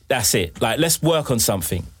then that's it. Like let's work on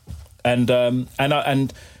something, and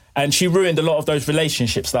she ruined a lot of those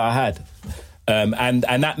relationships that I had, and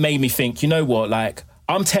that made me think, you know what? Like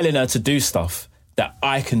I'm telling her to do stuff that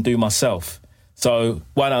I can do myself, so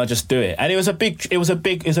why don't I just do it? And it was a big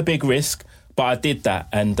risk. But I did that,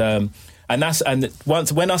 and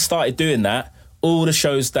once when I started doing that, all the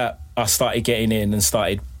shows that I started getting in and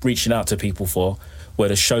started reaching out to people for were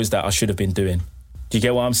the shows that I should have been doing. Do you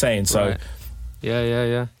get what I'm saying? So, right.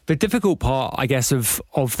 Yeah. The difficult part, I guess, of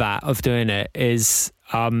doing it is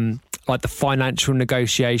like the financial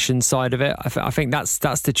negotiation side of it. I think that's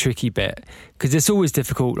the tricky bit, because it's always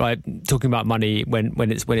difficult, like talking about money when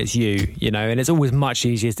it's you, and it's always much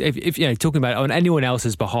easier if talking about it on anyone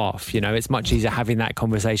else's behalf. It's much easier having that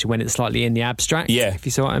conversation when it's slightly in the abstract. Yeah, if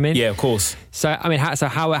you see what I mean. Yeah, of course. So I mean,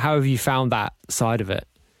 how have you found that side of it?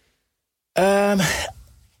 To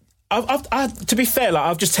be fair, like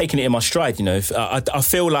I've just taken it in my stride. I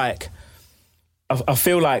feel like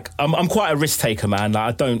I'm quite a risk taker, man.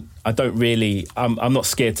 Like I don't really. I'm not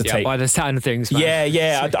scared to take. By the sound of things, man.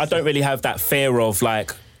 Yeah. I don't really have that fear of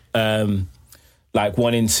like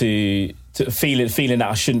wanting to feeling that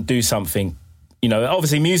I shouldn't do something.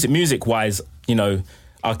 Obviously music wise,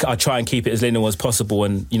 I try and keep it as linear as possible,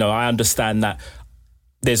 and I understand that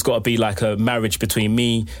there's got to be like a marriage between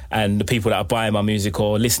me and the people that are buying my music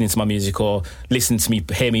or listening to my music or listening to me,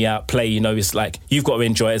 hear me out play. It's like you've got to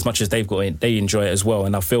enjoy it as much as they enjoy it as well.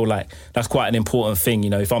 And I feel like that's quite an important thing,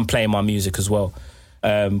 if I'm playing my music as well.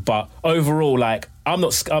 But overall, like I'm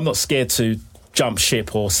not scared to jump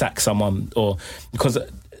ship or sack someone, or because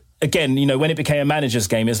again, when it became a manager's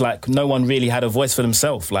game, it's like no one really had a voice for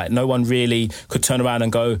themselves. Like no one really could turn around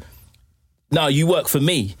and go, no, you work for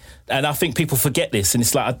me. And I think people forget this. And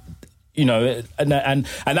it's like, you know, and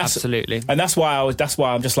that's absolutely, and that's why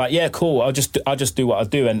I'm just like, yeah, cool. I'll just do what I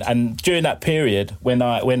do. And during that period when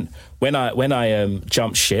I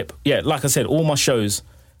jumped ship, yeah, like I said, all my shows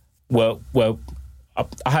were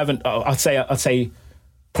I'd say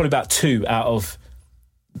probably about 2 out of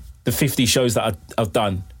the 50 shows that I've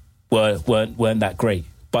done weren't that great,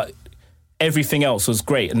 but everything else was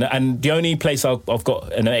great. And the only place I've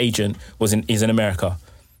got an agent is in America,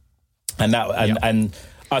 and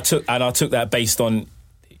I took that based on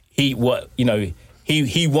he wanted.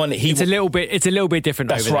 It's a little bit different.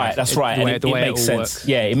 That's over right. there. That's right. And it makes sense. Works.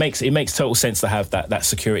 Yeah, it makes total sense to have that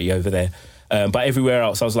security over there. But everywhere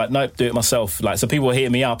else, I was like, nope, do it myself. Like, so people were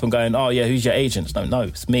hitting me up and going, oh yeah, who's your agent? No,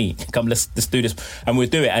 it's me. Come, let's do this, and we'll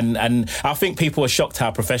do it. And I think people are shocked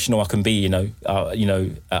how professional I can be. You know, right.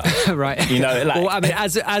 You know, like, well, I mean,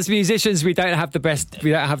 as musicians, we don't have the best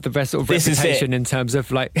sort of reputation in terms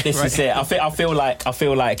of like. This right. is it. I feel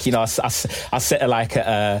like you know, I set like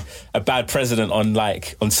a bad precedent on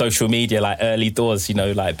social media, like early doors. You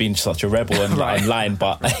know, like being such a rebel and right. online,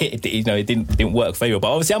 but it didn't work very well.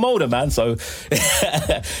 But obviously, I'm older, man, so.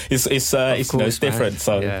 it's different.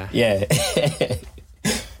 So yeah.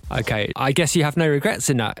 Okay, I guess you have no regrets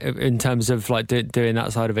in that, in terms of like doing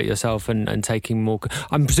that side of it yourself and taking more.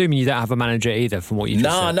 I'm presuming you don't have a manager either, from what you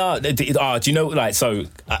just said. No. Do you know, like, so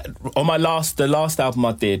on the last album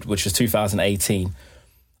I did, which was 2018,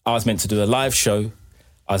 I was meant to do a live show.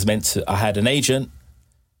 I had an agent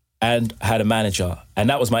and I had a manager, and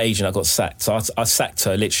that was my agent. I got sacked, so I sacked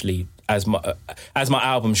her literally as my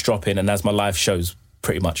album's dropping and as my live show's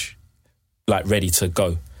pretty much like ready to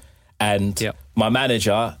go. And my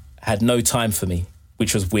manager had no time for me,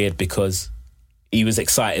 which was weird because he was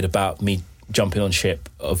excited about me jumping on ship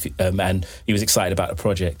and he was excited about the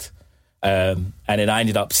project. And then I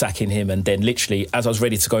ended up sacking him, and then literally as I was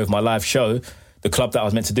ready to go with my live show, the club that I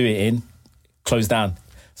was meant to do it in closed down.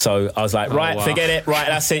 So I was like, forget it. Right,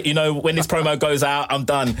 that's it. You know, when this promo goes out, I'm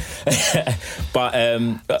done. But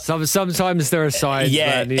sometimes there are signs.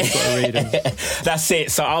 Yeah, you've got to read them. That's it.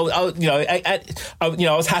 So I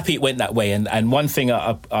was happy it went that way. And one thing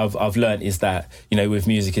I've learned is that, you know, with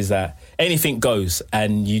music is that anything goes,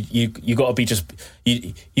 and you got to be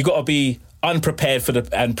you got to be unprepared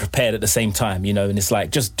and prepared at the same time. You know, and it's like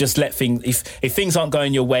just let things. If things aren't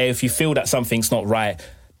going your way, if you feel that something's not right,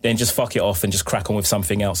 then just fuck it off and just crack on with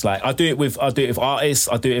something else. Like I do it with artists,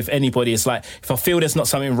 I do it with anybody. It's like, if I feel there's not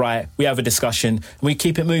something right, we have a discussion and we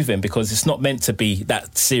keep it moving, because it's not meant to be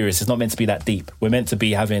that serious. It's not meant to be that deep. We're meant to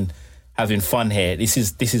be having fun here. This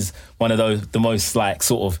is one of the most like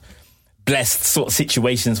sort of blessed sort of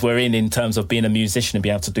situations we're in terms of being a musician and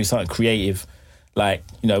being able to do something creative. Like,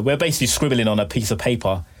 you know, we're basically scribbling on a piece of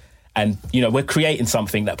paper, and, you know, we're creating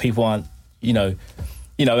something that people aren't, and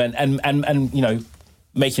you know,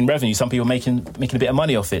 making revenue. Some people making a bit of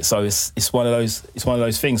money off it. So it's one of those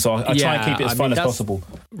things. So I try and keep it as fun as possible.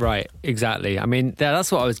 Right, exactly. I mean,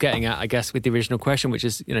 that's what I was getting at, I guess, with the original question, which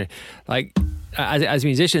is, you know, like as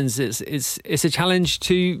musicians, it's a challenge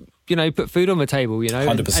to, you know, put food on the table, you know,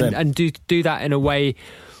 100%. and do that in a way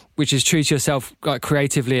which is true to yourself, like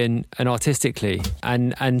creatively and artistically,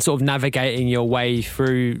 and sort of navigating your way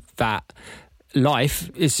through that life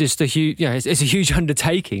is just a huge, you know, it's a huge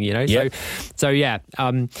undertaking, you know. Yep. So yeah.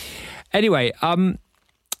 Anyway, I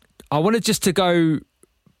wanted just to go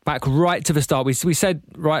back right to the start. We said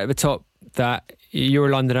right at the top that you're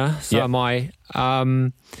a Londoner, so am I.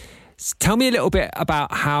 Tell me a little bit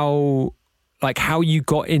about how you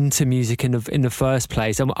got into music in the first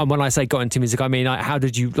place. And when I say got into music, I mean, like, how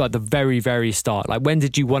did you, like, the very, very start? Like, when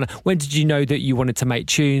did you know that you wanted to make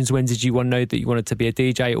tunes? When did you know that you wanted to be a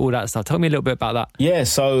DJ? All that stuff. Tell me a little bit about that. Yeah,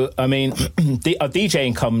 so, I mean,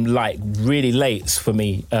 DJing come, like, really late for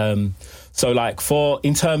me. So, like,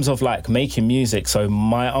 in terms of, like, making music, so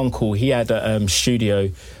my uncle, he had a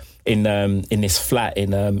studio in this flat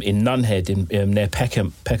in Nunhead, near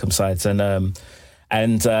Peckham sides, and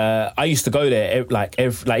I used to go there, like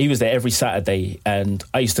he was there every Saturday, and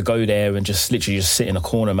I used to go there and just literally just sit in a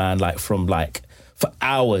corner, man, like for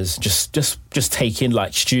hours, just taking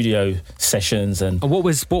like studio sessions. And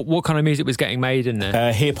what kind of music was getting made in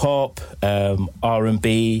there? Hip hop,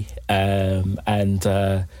 R&B,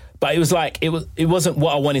 but it was like it wasn't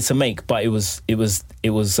what I wanted to make, but it was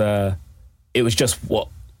just what.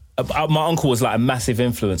 My uncle was like a massive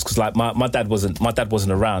influence, because like my dad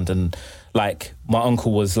wasn't around, and like my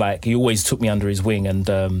uncle was like, he always took me under his wing, and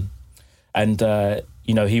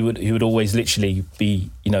you know, he would always literally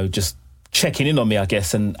be, you know, just checking in on me, I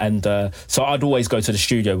guess, and so I'd always go to the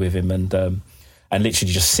studio with him and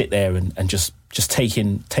literally just sit there and just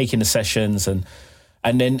taking the sessions, and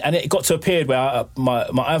And it got to a period where my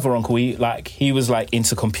other uncle, he was like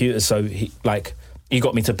into computers, so he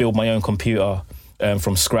got me to build my own computer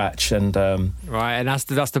from scratch, and right, and that's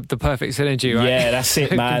the perfect synergy, right? Yeah, that's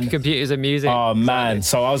it, man. Computers and music. Oh man,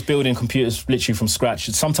 so I was building computers literally from scratch.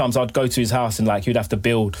 Sometimes I'd go to his house and like he'd have to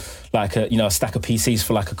build like a stack of PCs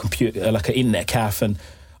for like a computer, like an internet cafe, and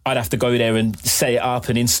I'd have to go there and set it up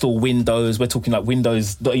and install Windows. We're talking like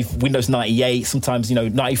Windows 98, sometimes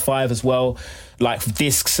 95 as well, like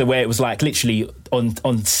discs, where it was like literally on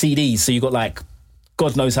CDs. So you got like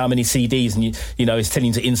God knows how many CDs, and it's telling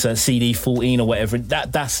you to insert CD 14 or whatever.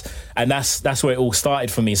 That's where it all started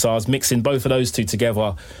for me. So I was mixing both of those two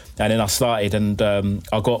together, and then I started, and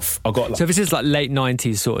I got. So this is like late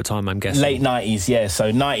 90s sort of time, I'm guessing. Late 90s, yeah. So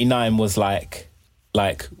 99 was like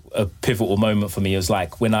a pivotal moment for me. It was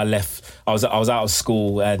like when I left. I was out of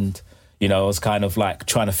school, and I was kind of like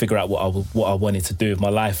trying to figure out what I wanted to do with my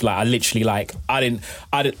life. Like I literally I didn't.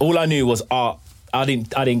 All I knew was art. I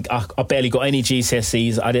barely got any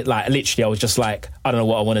GCSEs. I was just like, I don't know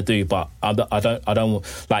what I want to do, but I don't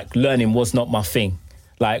like, learning was not my thing.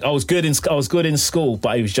 Like I was good in school,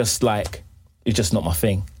 but it was just not my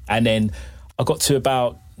thing. And then I got to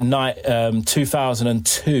about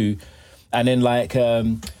 2002, and then I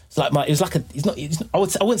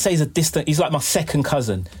wouldn't say he's a distant. He's like my second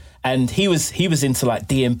cousin, and he was into like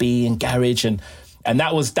D&B and garage, and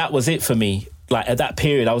that was it for me. Like at that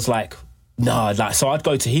period, I was like, no, so I'd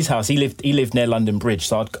go to his house. He lived near London Bridge,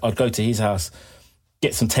 so I'd go to his house,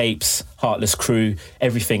 get some tapes, Heartless Crew,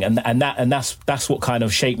 everything, and that's what kind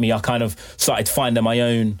of shaped me. I kind of started finding my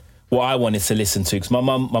own, what I wanted to listen to, because my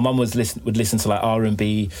mum would listen to like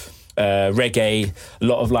R&B, reggae, a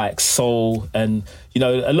lot of like soul, and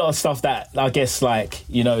a lot of stuff that I guess like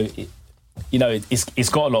it's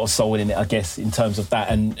got a lot of soul in it, I guess, in terms of that,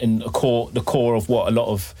 and the core of what a lot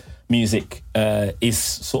of music is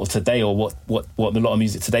sort of today, or what a lot of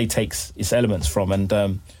music today takes its elements from, and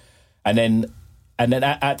then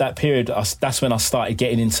at that period, that's when I started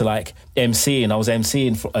getting into like MCing. I was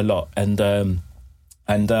MCing for a lot, and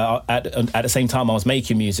at the same time I was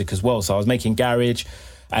making music as well. So I was making garage,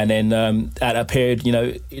 and then at that period,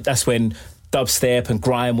 that's when dubstep and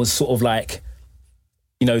grime was sort of like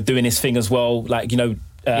doing his thing as well, like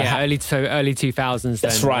early 2000s.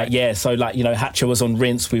 That's then, right. Yeah. So like Hatcher was on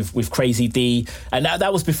Rinse with Crazy D, and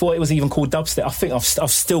that was before it was even called dubstep. I think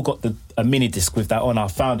I've still got a mini disc with that on. I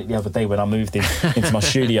found it the other day when I moved into my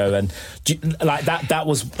studio, and like that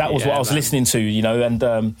was what I was listening to,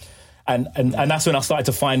 and that's when I started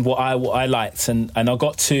to find what I liked, and I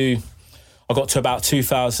got to about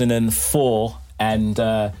 2004, and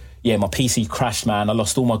my PC crashed, man. I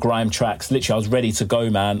lost all my grime tracks. Literally, I was ready to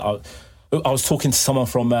go, man. I was talking to someone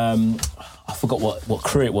from I forgot what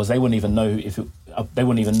crew it was. They wouldn't even know they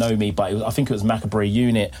wouldn't even know me, but I think it was Macabre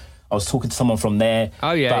Unit. I was talking to someone from there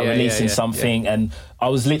about releasing something, and I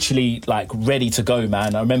was literally like ready to go,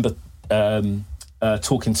 man. I remember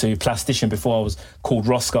talking to Plastician before I was called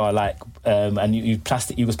Roska, like, and he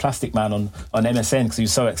was Plastic Man on MSN because he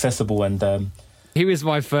was so accessible, and he was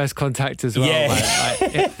my first contact as well. Yeah.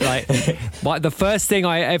 The first thing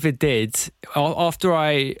I ever did after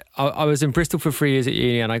I was in Bristol for 3 years at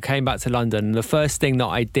uni, and I came back to London. And the first thing that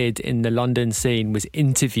I did in the London scene was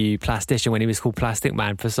interview Plastician when he was called Plastic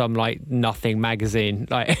Man for some like nothing magazine.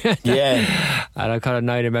 And I kind of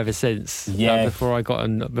known him ever since. Yeah. Before I got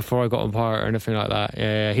on Pirate or anything like that.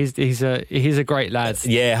 Yeah. He's a great lad.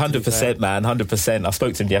 Yeah, 100%, man, 100%. I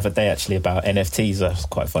spoke to him the other day actually about NFTs. That's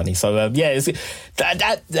quite funny. So and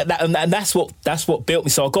that's what built me.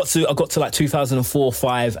 So I got to like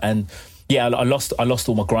 2004-05, and I lost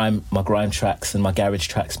all my grime tracks and my garage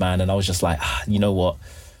tracks, man. And I was just like, you know what?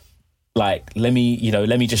 Like, let me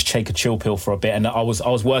just take a chill pill for a bit. And I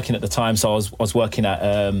was working at the time, so I was working at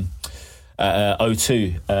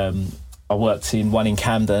O2. I worked in one in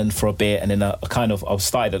Camden for a bit, and then I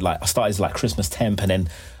started as like Christmas temp, and then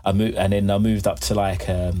I moved up to like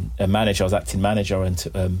a manager. I was acting manager in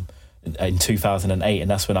 2008, and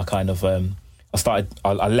that's when I kind of I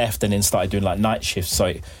left and then started doing like night shifts. So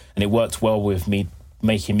and it worked well with me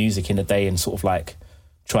making music in the day and sort of like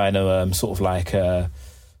trying to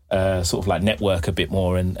network a bit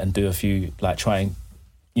more and do a few like try and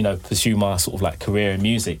pursue my sort of like career in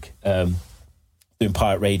music, doing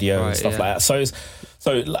pirate radio and stuff like that.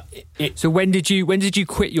 So when did you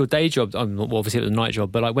quit your day job? Obviously it was a night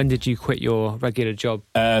job, but like when did you quit your regular job?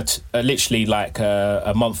 Literally like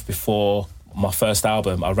a month before my first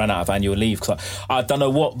album, I ran out of annual leave because I don't know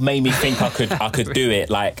what made me think I could do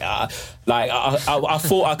it. I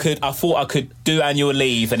thought I could do annual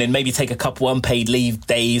leave and then maybe take a couple unpaid leave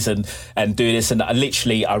days and do this. And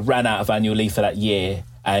I ran out of annual leave for that year.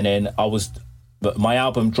 And then my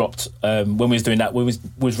album dropped when we was doing that. We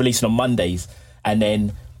was releasing on Mondays, and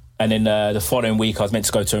then the following week I was meant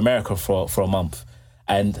to go to America for a month,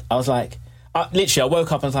 and I was like. I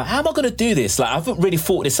woke up and was like, how am I going to do this? Like, I haven't really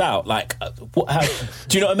thought this out. Like, do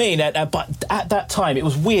you know what I mean? But at that time, it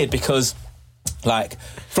was weird because, like,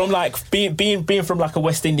 from like being from like a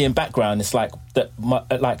West Indian background, it's like the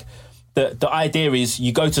idea is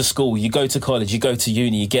you go to school, you go to college, you go to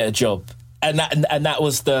uni, you get a job, and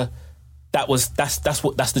that's the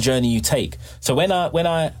journey you take. So when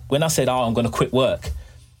I said, I'm going to quit work.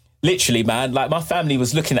 Literally, man, like my family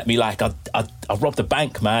was looking at me like I robbed a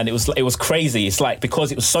bank, man. It was crazy. It's like,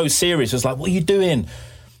 because it was so serious, it was like, what are you doing?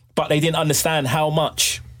 But they didn't understand how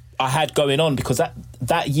much I had going on, because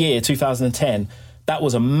that year, 2010, that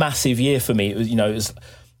was a massive year for me. It was,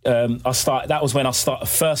 that was when I started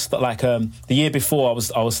first, like the year before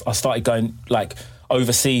I started going like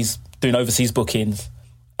overseas, doing overseas bookings,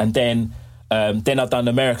 and then I've done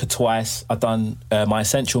America twice. I've done my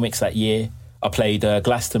Essential Mix that year. I played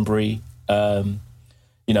Glastonbury, Lovebox,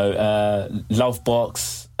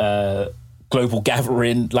 Global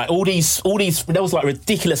Gathering, like all these. There was like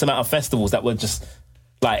ridiculous amount of festivals that were just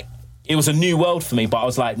like, it was a new world for me. But I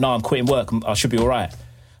was like, no, I'm quitting work. I should be all right.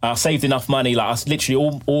 And I saved enough money. Like, I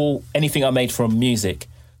literally all anything I made from music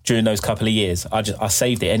during those couple of years, I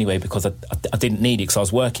saved it anyway, because I didn't need it because I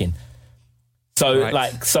was working. So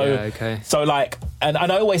right. So and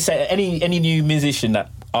I always say, any new musician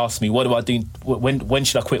that ask me, what do I do? When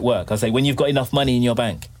should I quit work? I say, when you've got enough money in your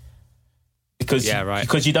bank. Because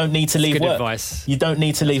you don't need to leave good work. Advice. You don't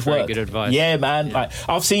need to leave work. Good advice. Yeah, man. Yeah. Like,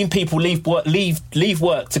 I've seen people leave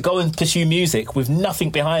work to go and pursue music with nothing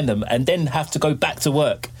behind them, and then have to go back to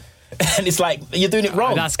work. And it's like, you're doing it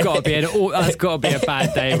wrong. That's got to be a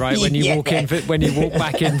bad day, right? When you walk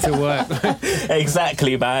back into work.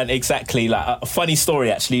 Exactly, man. Exactly. Like, a funny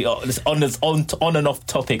story actually. On and off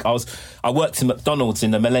topic. I worked in McDonald's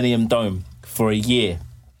in the Millennium Dome for a year,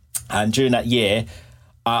 and during that year,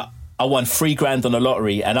 I won $3,000 on the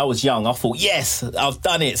lottery, and I was young. I thought, yes, I've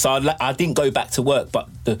done it. So I didn't go back to work, but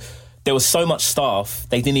there was so much staff,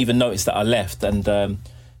 they didn't even notice that I left, and.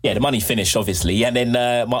 Yeah, the money finished, obviously. And then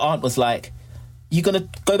my aunt was like, you going to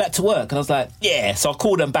go back to work? And I was like, yeah. So I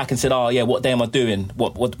called them back and said, oh, yeah, what day am I doing?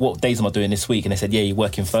 What days am I doing this week? And they said, yeah, you're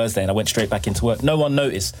working Thursday. And I went straight back into work. No one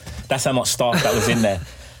noticed. That's how much staff that was in there.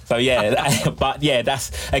 So, yeah. But, yeah, that's,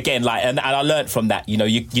 again, like, and I learned from that.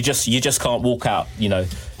 You just can't walk out, You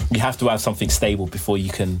have to have something stable before you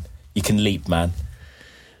can leap, man.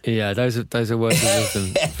 Yeah, those are words of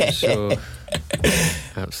wisdom, for sure.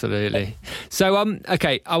 Absolutely. So,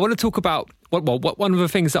 okay, I want to talk about what one of the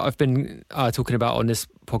things that I've been talking about on this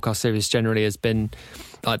podcast series generally has been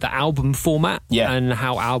like the album format, and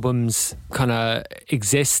how albums kind of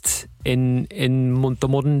exist in the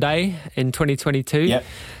modern day in 2022. Yeah.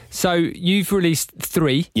 So you've released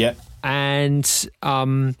 3. Yeah. And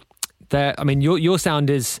your sound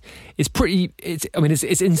is pretty.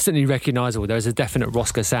 It's instantly recognisable. There's a definite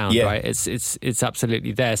Roska sound, right? It's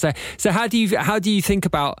absolutely there. So how do you think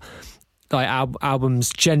about like albums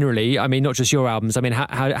generally? I mean, not just your albums. I mean,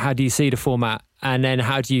 how do you see the format, and then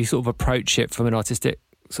how do you sort of approach it from an artistic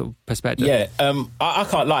sort of perspective? Yeah, I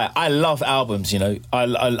can't lie. I love albums.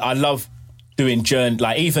 I love doing journey.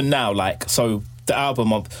 Like, even now, like, so the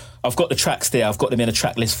album, I've got the tracks there. I've got them in a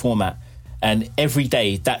track list format. And every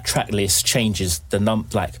day that track list changes.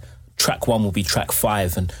 Like, track 1 will be track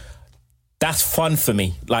 5, and that's fun for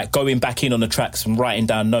me. Like, going back in on the tracks and writing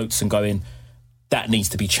down notes and going, that needs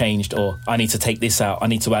to be changed, or I need to take this out, I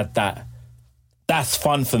need to add that. That's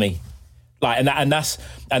fun for me. Like, and that's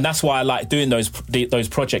why I like doing those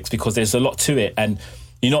projects, because there's a lot to it, and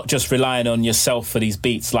you're not just relying on yourself for these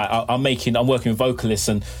beats. Like, I'm working with vocalists,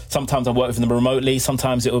 and sometimes I work with them remotely.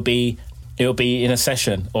 Sometimes it'll be in a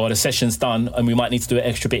session, or the session's done and we might need to do an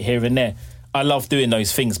extra bit here and there. I love doing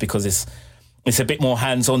those things because it's a bit more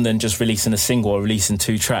hands-on than just releasing a single or releasing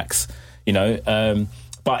 2 tracks,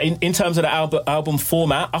 But in terms of the album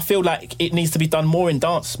format, I feel like it needs to be done more in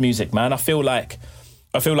dance music, man. I feel like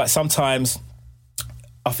sometimes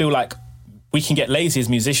we can get lazy as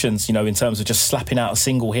musicians, in terms of just slapping out a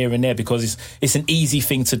single here and there, because it's an easy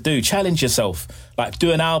thing to do. Challenge yourself. Like,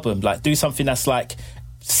 do an album. Like, do something that's like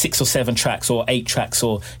 6 or 7 tracks, or 8 tracks,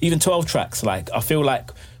 or even 12 tracks. Like, I feel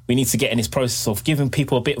like we need to get in this process of giving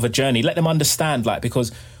people a bit of a journey. Let them understand, like,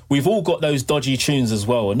 because we've all got those dodgy tunes as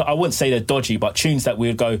well. And I wouldn't say they're dodgy, but tunes that we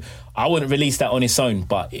would go, I wouldn't release that on its own,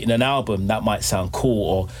 but in an album that might sound cool,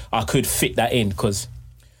 or I could fit that in because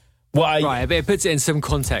right, but it puts it in some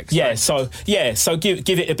context. Yeah, right? so give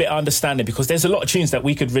it a bit of understanding, because there's a lot of tunes that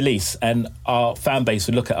we could release and our fan base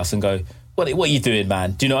would look at us and go, what are you doing,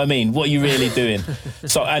 man? Do you know what I mean? What are you really doing?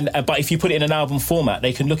 So, but if you put it in an album format,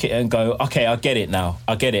 they can look at it and go, okay, I get it now.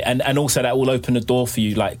 I get it. And also that will open the door for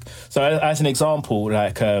you. Like, so as an example,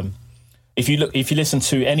 like, if you listen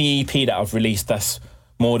to any EP that I've released that's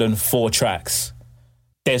more than 4 tracks,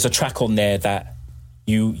 there's a track on there that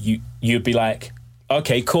you'd be like,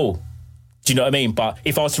 okay, cool. Do you know what I mean? But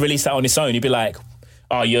if I was to release that on its own, you'd be like,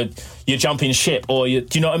 oh, you're jumping ship, or do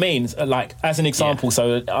you know what I mean? Like, as an example,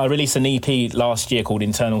 So I released an EP last year called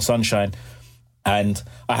Internal Sunshine, and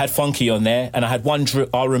I had Funky on there, and I had one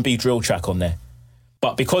R&B drill track on there.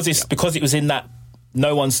 But because it was in that,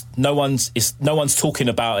 no one's talking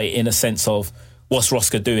about it in a sense of what's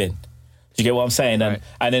Roska doing. Do you get what I'm saying? Right.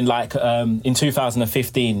 And then like in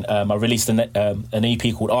 2015, I released an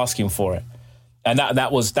EP called Asking For It. And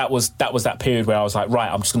that was that period where I was like,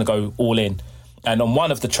 right, I'm just going to go all in. And on one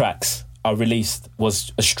of the tracks I released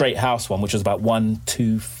was a straight house one, which was about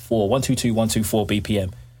 122, 124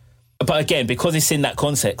 BPM. But again, because it's in that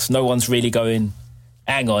context, no one's really going,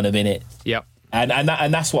 hang on a minute. Yep. And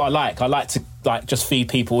that's what I like. I like to like just feed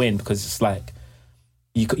people in, because it's like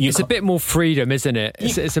it's a bit more freedom, isn't it?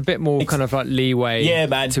 It's a bit more kind of like leeway,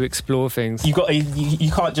 man, to explore things. You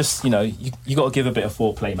can't just, you got to give a bit of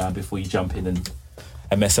foreplay, man, before you jump in and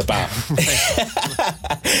mess about.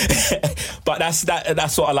 But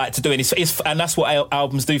that's what I like to do, and and that's what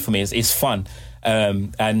albums do for me. It's fun,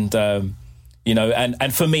 and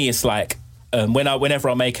for me it's like whenever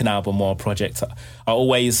I make an album or a project, I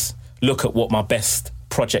always look at what my best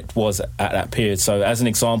project was at that period. So as an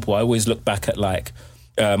example, I always look back at like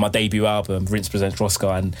my debut album, Rinse Presents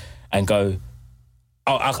Roska, and go,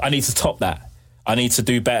 I need to top that. I need to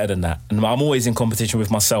do better than that. And I'm always in competition with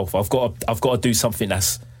myself. I've got to do something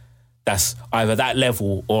that's either that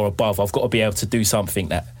level or above. I've got to be able to do something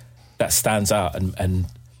that stands out. And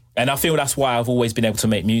I feel that's why I've always been able to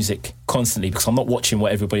make music constantly, because I'm not watching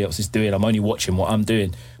what everybody else is doing. I'm only watching what I'm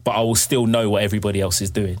doing. But I will still know what everybody else is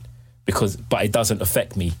doing, but it doesn't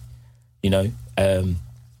affect me,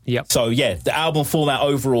 Yep. So yeah, the album format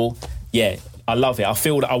overall, yeah, I love it.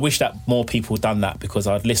 I wish that more people done that, because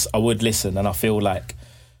I would listen, and I feel like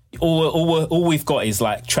all we've got is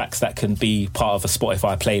like tracks that can be part of a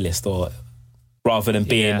Spotify playlist, or rather than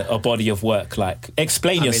being a body of work. Like,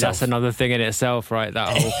 explain yourself. That's another thing in itself, right?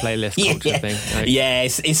 That whole playlist culture thing. Like, yeah,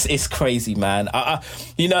 it's crazy, man.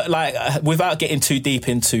 Without getting too deep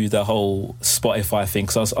into the whole Spotify thing,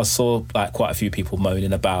 because I saw like quite a few people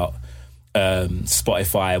moaning about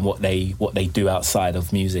Spotify and what they do outside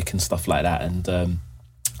of music and stuff like that, and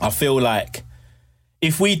I feel like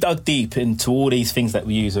if we dug deep into all these things that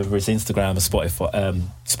we use, whether it's Instagram or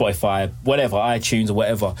Spotify, whatever, iTunes or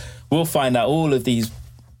whatever, we'll find out all of these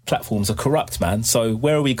platforms are corrupt, man. So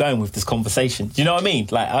where are we going with this conversation? Do you know what I mean?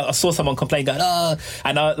 Like, I saw someone complain, going,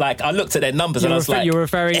 and I looked at their numbers, and I was like, you're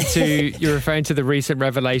referring to the recent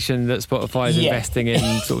revelation that Spotify is investing in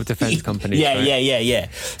sort of defense companies. Yeah.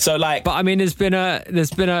 So like, but I mean, there's been a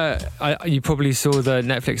you probably saw the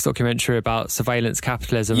Netflix documentary about surveillance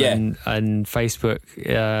capitalism and Facebook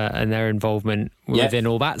and their involvement within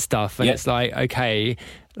all that stuff, and it's like, okay,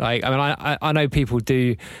 like, I mean, I know people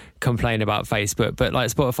do complain about Facebook, but like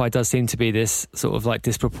Spotify does seem to be this sort of like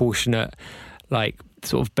disproportionate, like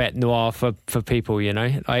sort of bête noire for people,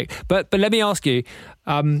 like. But let me ask you,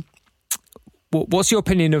 what's your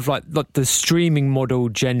opinion of like the streaming model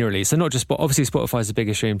generally? So not just, obviously Spotify is the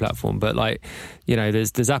biggest streaming platform, but like,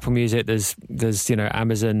 there's Apple Music, there's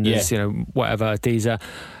Amazon, there's whatever, Deezer.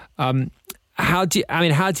 How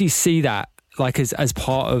do you see that? Like as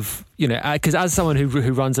part of, because as someone who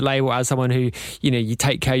runs a label, as someone who, you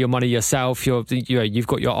take care of your money yourself, you've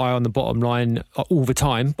got your eye on the bottom line all the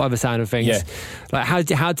time, by the sound of things. Yeah. Like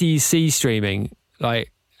how do you see streaming?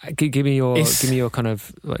 Like, give me your kind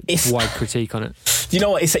of like wide critique on it. You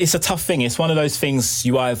know what? It's a tough thing. It's one of those things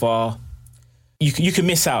you can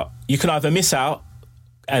miss out. You can either miss out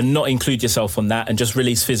and not include yourself on that and just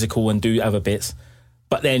release physical and do other bits.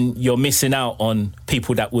 But then you're missing out on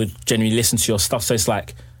people that would genuinely listen to your stuff. So it's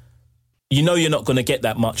like, you're not going to get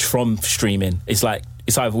that much from streaming. It's like,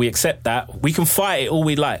 it's either we accept that, we can fight it all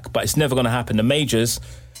we like, but it's never going to happen. The majors,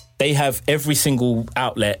 they have every single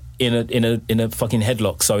outlet in a fucking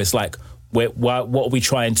headlock. So it's like, what are we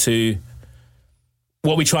trying to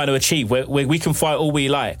achieve? We can fight all we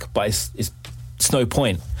like, but it's no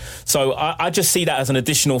point. So I just see that as an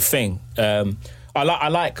additional thing. I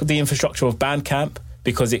like the infrastructure of Bandcamp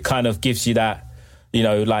because it kind of gives you that, you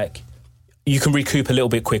know, like you can recoup a little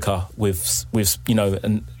bit quicker with you know,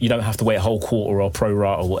 and you don't have to wait a whole quarter or pro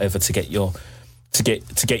rata or whatever to get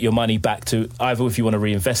your money back to either if you want to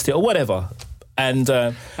reinvest it or whatever. And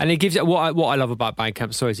it gives you what I love about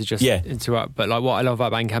Bandcamp. Sorry to just interrupt, but like what I love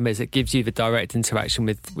about Bandcamp is it gives you the direct interaction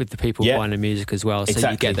with the people buying the music as well. So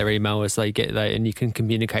you get their email, so you get that, and you can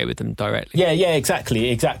communicate with them directly. Yeah,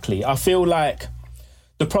 exactly. I feel like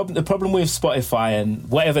the problem with Spotify and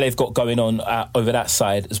whatever they've got going on over that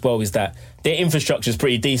side as well is that their infrastructure is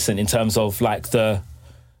pretty decent in terms of like the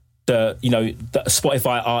you know, the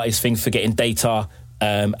Spotify artist thing for getting data.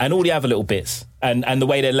 And all the other little bits, and the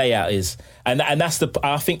way their layout is, and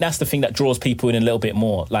I think that's the thing that draws people in a little bit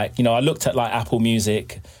more. Like, you know, I looked at like Apple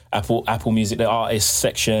Music, the artist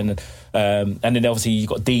section, and then obviously you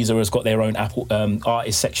got Deezer has got their own Apple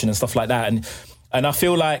artist section and stuff like that, and I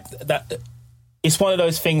feel like that it's one of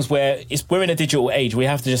those things where we're in a digital age. We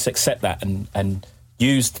have to just accept that and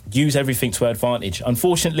use everything to our advantage.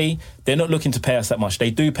 Unfortunately, they're not looking to pay us that much. They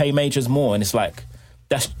do pay majors more, and it's like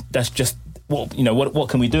that's just. Well, you know, what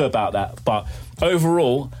can we do about that? But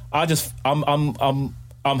overall, I'm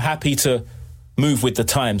happy to move with the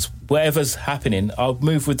times. Whatever's happening, I'll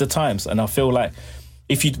move with the times. And I feel like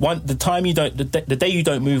if you want the day you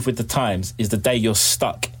don't move with the times is the day you're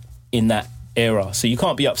stuck in that era. So you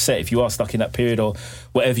can't be upset if you are stuck in that period or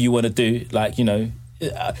whatever you want to do. Like, you know,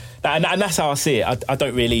 and that's how I see it.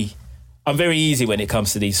 I'm very easy when it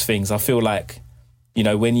comes to these things. I feel like, you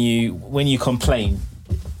know, when you complain,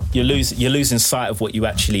 you're losing sight of what you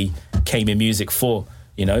actually came in music for,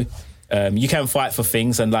 you know. You can fight for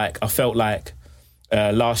things, and like I felt like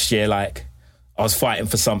last year, like I was fighting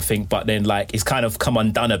for something, but then like it's kind of come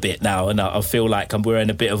undone a bit now, and I feel like we're in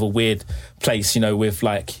a bit of a weird place, you know, with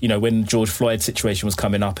like, you know, when George Floyd situation was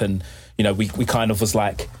coming up, and you know we kind of was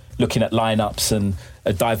like looking at lineups and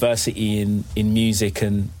diversity in music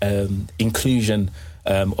and inclusion.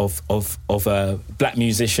 Of black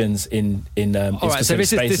musicians in all right, so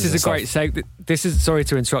this is a great segue. This is, sorry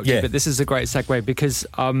to interrupt you, but this is a great segue because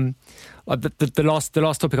the last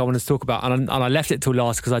topic I wanted to talk about, and I left it till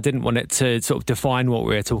last because I didn't want it to sort of define what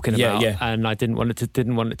we were talking about, and I didn't want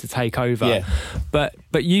it to take over. Yeah.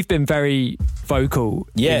 But you've been very vocal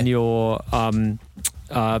in your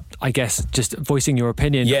I guess just voicing your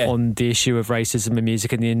opinion on the issue of racism in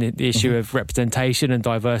music and the issue of representation and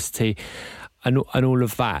diversity. And all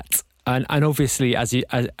of that, and obviously, as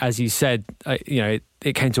you said, you know,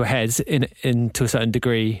 it came to a head to a certain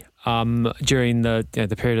degree during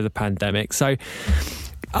the period of the pandemic. So,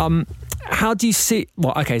 how do you see?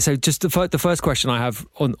 Well, okay, so just the first question I have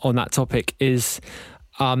on that topic is,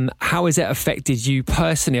 how has it affected you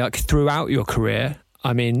personally, like throughout your career?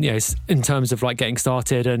 I mean, you know, in terms of like getting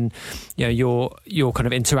started and, you know, your kind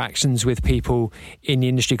of interactions with people in the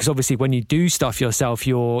industry, because obviously when you do stuff yourself,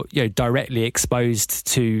 you're, you know, directly exposed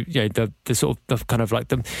to, you know, the sort of the kind of like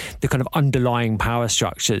the kind of underlying power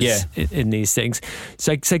structures in these things.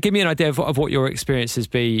 So give me an idea of what your experiences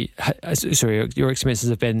your experiences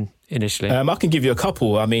have been initially. I can give you a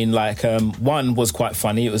couple. I mean, like one was quite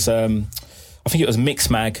funny. It was I think it was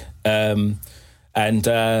Mixmag, and.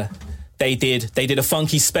 They did a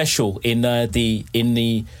funky special in the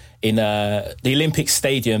Olympic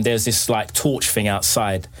Stadium. There's this like torch thing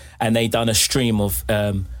outside, and they done a stream of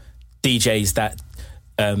DJs that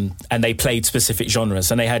and they played specific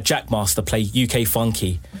genres, and they had Jackmaster play UK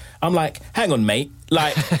funky. I'm like, hang on, mate,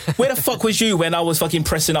 like where the fuck was you when I was fucking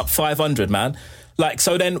pressing up 500, man? Like,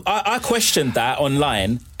 so then I questioned that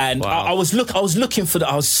online, and wow. I was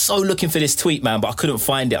so looking for this tweet, man, but I couldn't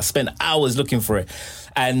find it. I spent hours looking for it.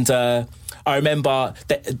 And I remember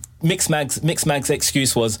that Mixmag's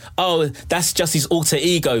excuse was, oh, that's just his alter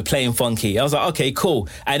ego playing funky. I was like, okay, cool.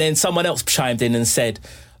 And then someone else chimed in and said,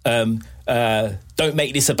 don't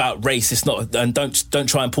make this about race. It's not, and don't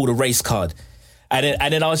try and pull the race card.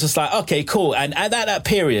 And then I was just like, okay, cool. And at that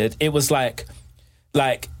period, it was like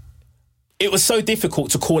it was so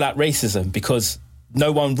difficult to call out racism because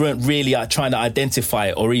no one weren't really trying to identify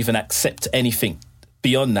it or even accept anything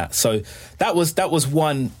beyond that. So that was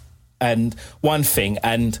one thing.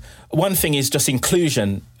 And one thing is just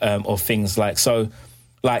inclusion of things like, so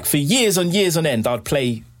like for years on end, I'd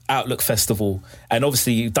play Outlook Festival, and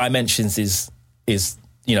obviously Dimensions is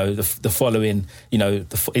you know the following, you know,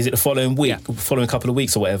 is it the following week, following couple of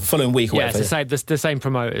weeks or whatever, following week or whatever. It's the same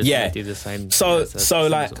promoters. Yeah, they do the same. So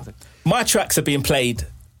like sort of my tracks are being played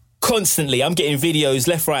constantly. I'm getting videos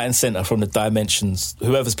left, right, and centre from the Dimensions,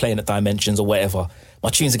 whoever's playing at Dimensions or whatever. My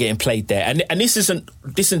tunes are getting played there, and this isn't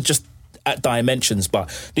just at Dimensions,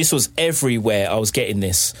 but this was everywhere. I was getting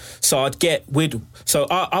this, so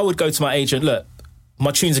I would go to my agent. Look,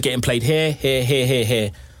 my tunes are getting played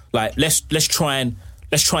here. Like, let's try and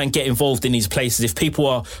get involved in these places. If people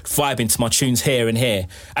are vibing to my tunes here and here,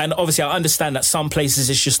 and obviously I understand that some places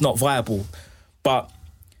it's just not viable, but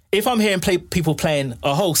if I'm hearing people playing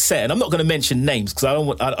a whole set, and I'm not going to mention names because I don't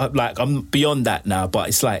want, I'm beyond that now, but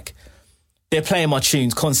it's like they're playing my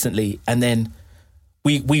tunes constantly, and then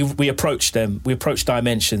we approach them, we approach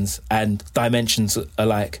Dimensions, and Dimensions are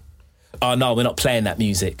like, oh no, we're not playing that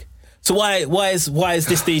music. So why is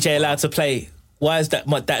this DJ allowed to play? Why is that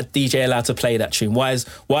DJ allowed to play that tune? Why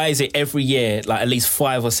is it every year, like at least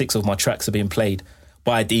 5 or 6 of my tracks are being played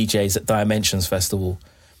by DJs at Dimensions Festival?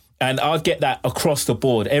 And I'd get that across the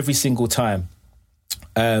board every single time.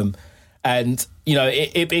 And, you know,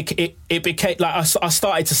 it became, like, I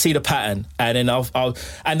started to see the pattern, and then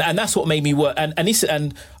and that's what made me work. And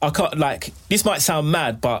I can't, like, this might sound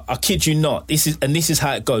mad, but I kid you not, this is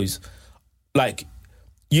how it goes. Like,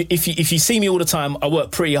 if you see me all the time, I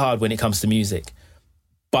work pretty hard when it comes to music.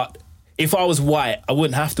 But if I was white, I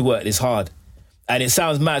wouldn't have to work this hard. And it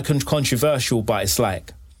sounds mad controversial, but it's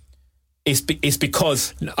like, it's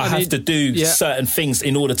because I have to do certain things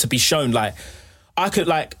in order to be shown. Like, I could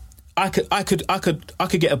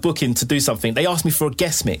get a booking to do something. They asked me for a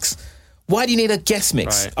guest mix. Why do you need a guest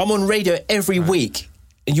mix? Right. I'm on radio every week,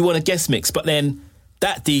 and you want a guest mix, but then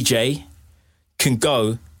that DJ can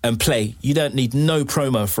go and play. You don't need no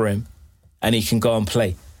promo for him, and he can go and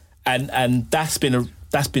play. And that's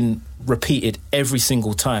been repeated every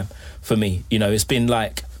single time for me. You know, it's been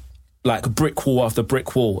like brick wall after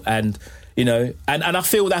brick wall, and you know, and I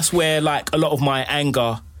feel that's where, like, a lot of my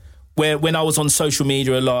anger, where when I was on social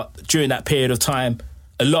media a lot during that period of time,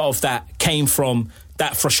 a lot of that came from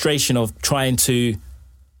that frustration of trying to,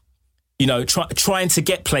 you know, trying to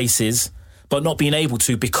get places but not being able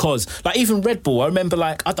to, because, like, even Red Bull, I remember,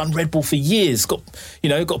 like, I'd done Red Bull for years, got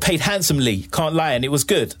paid handsomely, can't lie, and it was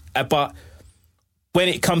good. But when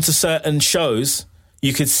it comes to certain shows,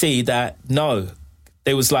 you could see that, no,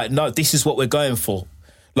 it was like, no, this is what we're going for.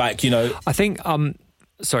 Like, you know, I think,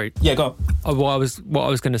 sorry. Yeah, go on. What I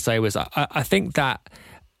was going to say was, I think that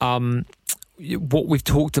what we've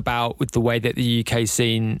talked about with the way that the UK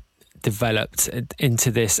scene developed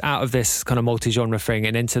into this, out of this kind of multi-genre thing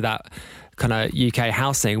and into that kind of UK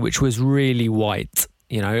house thing, which was really white.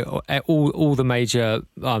 You know, all the major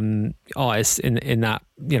artists in that,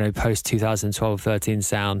 you know, post 2012-13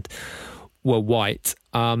 sound were white,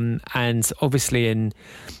 and obviously in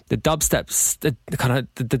the dubsteps, the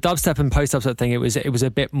dubstep and post dubstep thing, it was a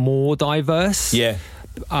bit more diverse. Yeah.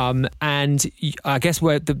 And I guess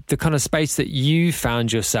where the kind of space that you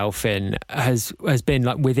found yourself in has been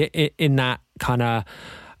like with it in that kind of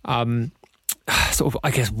sort of,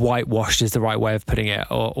 I guess, whitewashed is the right way of putting it,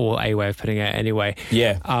 or a way of putting it anyway.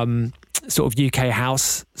 Yeah. Sort of UK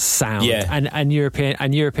house sound. Yeah. And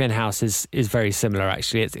European house is very similar,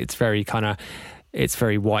 actually. It's very kind of, it's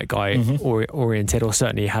very white guy oriented, or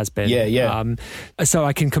certainly has been. Yeah, yeah. So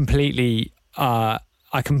I can completely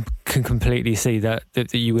completely see that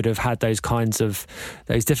you would have had those kinds of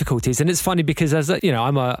those difficulties. And it's funny because, as you know,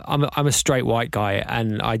 I'm a straight white guy,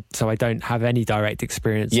 and I don't have any direct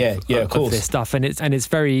experience of this stuff. And it's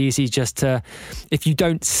very easy just to, if you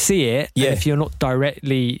don't see it, if you're not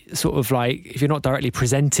directly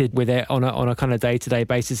presented with it on a kind of day-to-day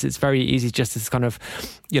basis, it's very easy just to kind of,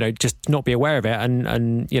 you know, just not be aware of it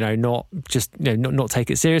and you know, not take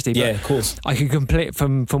it seriously. Yeah, of course. I can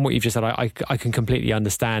from what you've just said, I can completely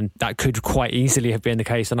understand that could quite easily have been the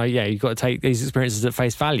case, and you've got to take these experiences at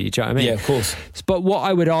face value. Do you know what I mean? Yeah, of course. But what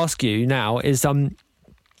I would ask you now is,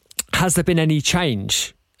 has there been any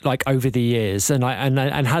change, like, over the years, and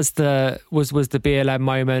has was the BLM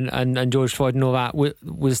moment and George Floyd and all that,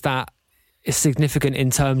 was that significant in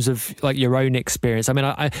terms of, like, your own experience? I mean,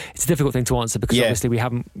 it's a difficult thing to answer because obviously we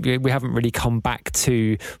haven't really come back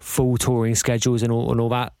to full touring schedules and all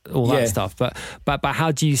that stuff. But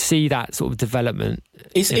how do you see that sort of development?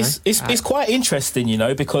 It's quite interesting, you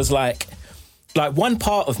know, because like one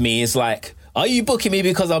part of me is like, are you booking me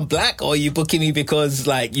because I'm black, or are you booking me because,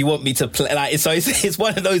 like, you want me to play? Like, so it's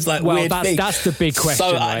one of those, like, weird things. That's the big question.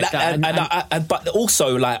 So, right? But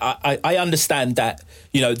also, like, I understand that,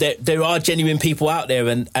 you know, there are genuine people out there,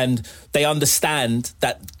 and they understand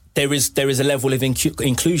that there is a level of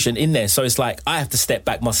inclusion in there. So it's like, I have to step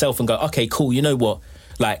back myself and go, okay, cool. You know what?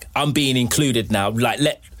 Like, I'm being included now. Like,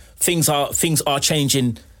 things are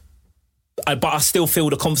changing, but I still feel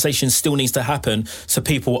the conversation still needs to happen. So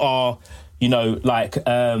people are, you know, like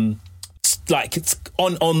like it's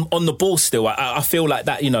on the ball still. I feel like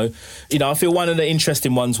that, I feel one of the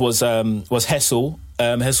interesting ones was Hessel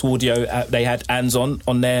Audio. They had Anne's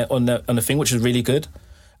on the thing, which was really good.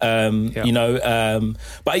 But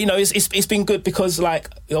it's been good because, like,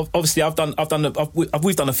 obviously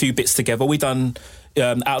we've done a few bits together. We done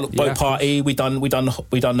Outlook Boat Party. We done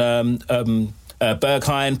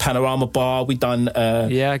Berghain Panorama Bar. We done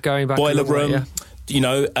going back Boiler Room.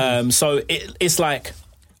 So it's like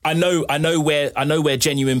I know where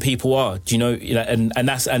genuine people are. Do you know? And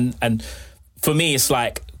that's and for me it's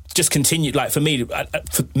like just continue. Like for me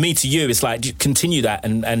to you, it's like continue that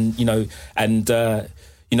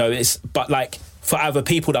it's, but like for other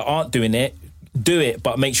people that aren't doing it, do it,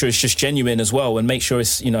 but make sure it's just genuine as well, and make sure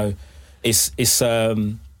it's it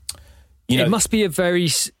must be a very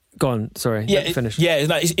go on. Sorry, finish.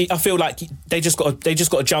 I feel like they just got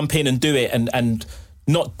to jump in and do it, and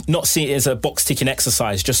not see it as a box ticking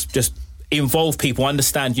exercise. Just involve people,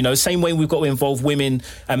 understand. Same way we've got to involve women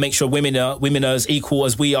and make sure women are as equal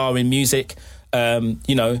as we are in music. We've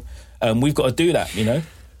got to do that.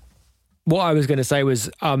 What I was going to say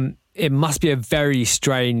was, it must be a very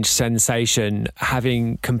strange sensation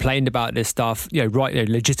having complained about this stuff,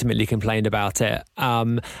 legitimately complained about it,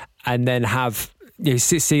 and then have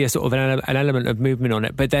see a sort of an element of movement on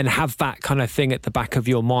it, but then have that kind of thing at the back of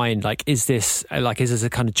your mind, like, is this a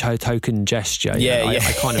kind of token gesture?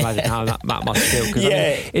 I can't imagine how that must feel. Because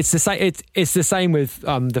it's the same. It's the same with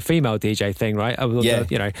the female DJ thing, right?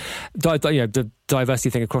 The diversity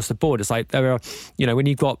thing across the board. It's like there are, when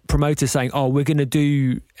you've got promoters saying, "Oh, we're going to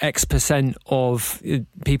do X% of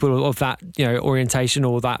people of that, orientation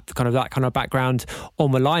or that kind of background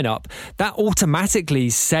on the lineup," that automatically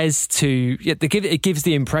says it gives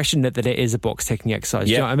the impression that it is a box ticking exercise.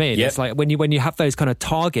 Do you know what I mean? It's like when you have those kind of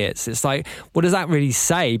targets, it's like, what does that really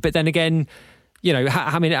say? But then again,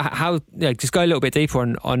 how just go a little bit deeper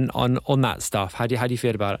on that stuff. How do you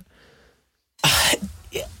feel about it?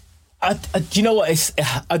 Do you know what?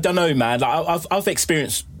 I don't know, man. Like, I've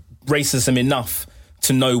experienced racism enough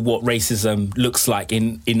to know what racism looks like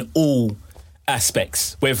in all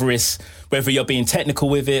aspects. Whether you're being technical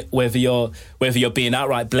with it, whether you're being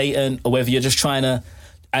outright blatant, or whether you're just trying to,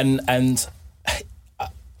 and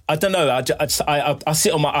I don't know. I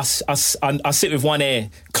sit on I sit with one ear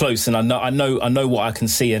close, and I know what I can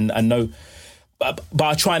see and know, but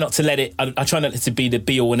I try not to let it. I try not to be the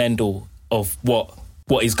be all and end all of what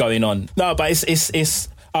is going on. No, but it's.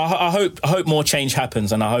 I hope more change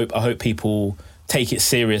happens, and I hope people take it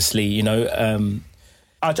seriously. Like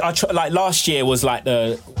last year was like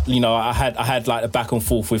the I had like a back and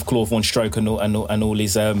forth with Claude Von Stroke and all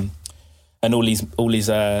his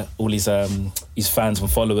fans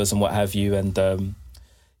and followers and what have you, and that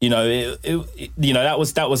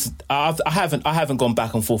was I haven't gone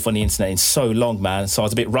back and forth on the internet in so long, man. So I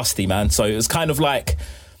was a bit rusty, man. So it was kind of like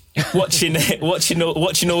watching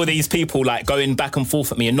all these people like going back and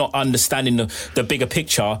forth at me and not understanding the bigger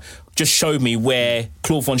picture just showed me where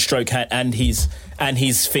Claude Von Stroke had and his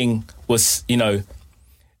thing was,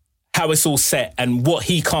 how it's all set and what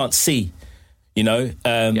he can't see, there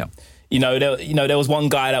was one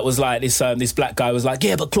guy that was like this black guy was like,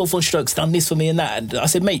 yeah, but Claude Von Stroke's done this for me and that, and I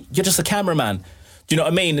said, mate, you're just a cameraman. Do you know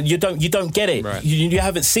what I mean? You don't get it. Right. You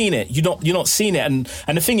haven't seen it. You're not seeing it. And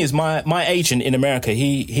the thing is, my agent in America,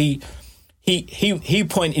 he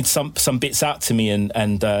pointed some bits out to me, and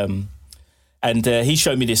he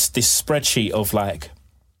showed me this spreadsheet of like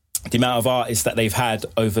the amount of artists that they've had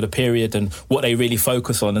over the period and what they really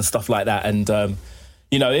focus on and stuff like that. And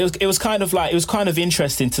it was kind of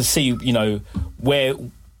interesting to see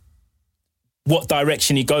what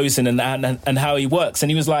direction he goes in and how he works.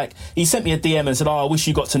 And he was like, he sent me a DM and said, "Oh, I wish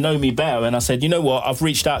you got to know me better." And I said, "You know what? I've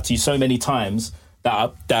reached out to you so many times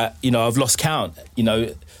that I've lost count.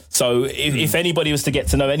 So if anybody was to get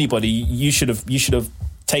to know anybody, you should have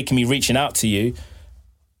taken me reaching out to you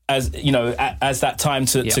as as that time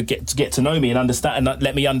to get to know me and understand and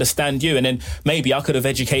let me understand you. And then maybe I could have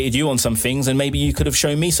educated you on some things, and maybe you could have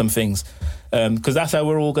shown me some things, because that's how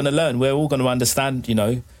we're all going to learn. We're all going to understand,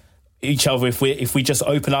 each other if we just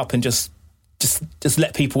open up and just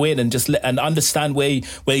let people in and and understand where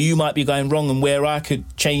you might be going wrong and where I could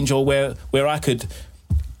change or where I could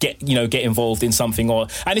get involved in something.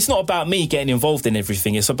 And it's not about me getting involved in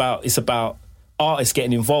everything. It's about artists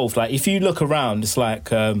getting involved. Like if you look around, it's like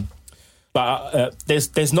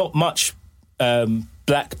there's not much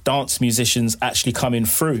black dance musicians actually coming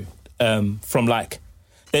through from like,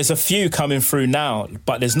 there's a few coming through now,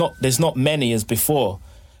 but there's not many as before.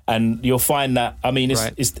 And you'll find that, I mean,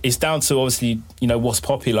 it's down to obviously, what's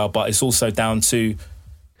popular, but it's also down to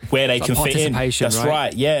where they can fit in. That's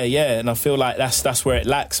right. Yeah. And I feel like that's where it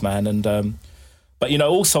lacks, man. And but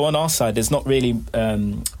also on our side, there's not really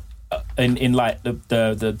in like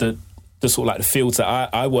the sort of like the fields that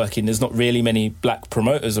I work in. There's not really many black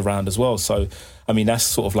promoters around as well. So I mean, that's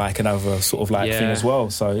sort of like another sort of like thing as well.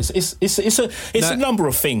 So it's a number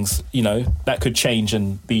of things that could change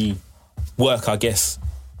and be work, I guess.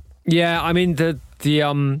 Yeah, I mean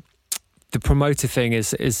the promoter thing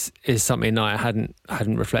is something that I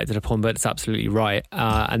hadn't reflected upon, but it's absolutely right.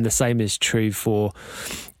 And the same is true for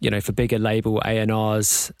for bigger label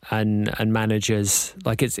A&Rs and managers.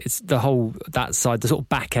 Like it's the whole that side, the sort of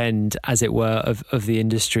back end, as it were, of the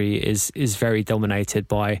industry is very dominated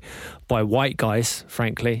by white guys,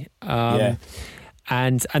 frankly. And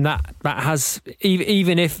that has,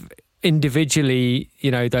 even if individually,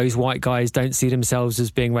 those white guys don't see themselves as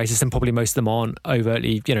being racist, and probably most of them aren't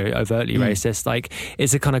overtly racist. Like,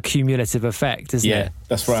 it's a kind of cumulative effect, isn't it? Yeah,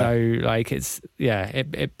 that's right. So, like,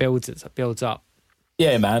 it builds up.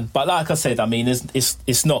 Yeah, man. But like I said, I mean,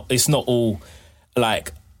 it's not all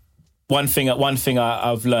like one thing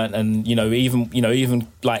I've learned, and even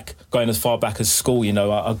like going as far back as school.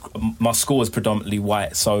 My school was predominantly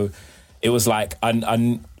white, so it was like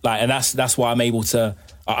and that's why I'm able to.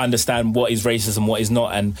 I understand what is racism, what is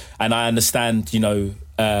not, and I understand,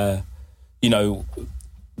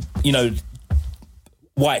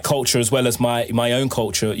 white culture as well as my own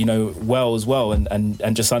culture, well as well,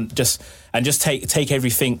 and just take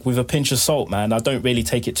everything with a pinch of salt, man. I don't really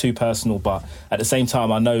take it too personal, but at the same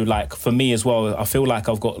time, I know, like, for me as well, I feel like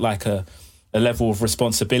I've got like a level of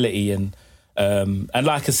responsibility, and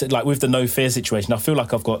like I said, like with the no fear situation, I feel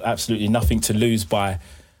like I've got absolutely nothing to lose by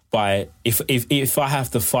if I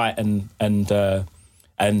have to fight and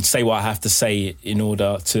say what I have to say in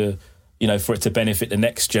order to, for it to benefit the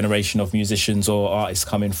next generation of musicians or artists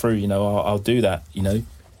coming through, I'll do that,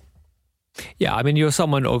 Yeah, I mean, you're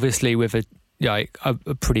someone obviously with a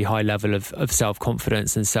pretty high level of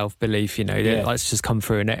self-confidence and self-belief, that's just come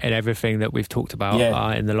through in everything that we've talked about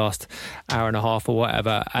in the last hour and a half or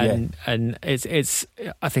whatever. And it's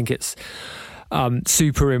I think it's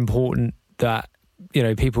super important that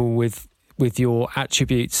people with your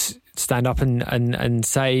attributes stand up and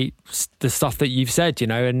say the stuff that you've said,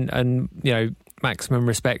 and maximum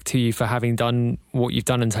respect to you for having done what you've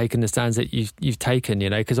done and taken the stands that you've taken,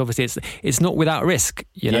 because obviously it's not without risk,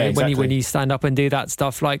 exactly. when you stand up and do that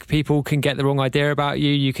stuff, like, people can get the wrong idea about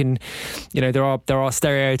you. You can, there are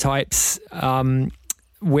stereotypes,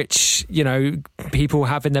 which people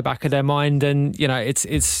have in the back of their mind, and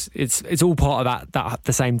it's all part of that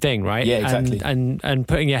the same thing, right? Yeah, exactly. And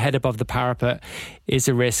putting your head above the parapet is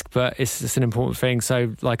a risk, but it's an important thing.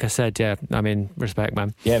 So, like I said, respect,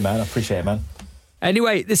 man. Yeah, man, I appreciate it, man.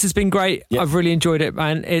 Anyway, this has been great. Yep. I've really enjoyed it,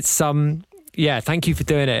 man. It's thank you for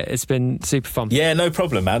doing it. It's been super fun. Yeah, no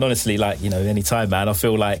problem, man. Honestly, like, anytime, man. I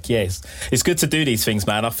feel like, it's good to do these things,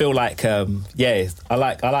 man. I feel like, I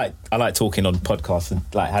like talking on podcasts and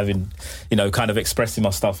like having, kind of expressing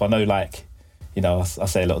my stuff. I know, like, I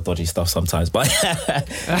say a lot of dodgy stuff sometimes, but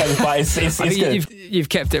it's good. You've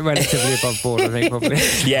kept it relatively above board, I think, probably.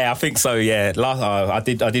 Yeah, I think so. Yeah, I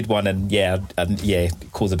did one, and it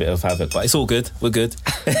caused a bit of havoc, but it's all good. We're good.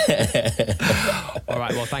 All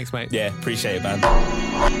right. Well, thanks, mate. Yeah, appreciate it, man.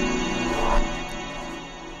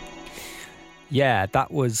 Yeah,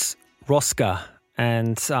 that was Roska,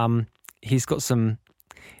 and he's got some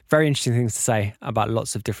very interesting things to say about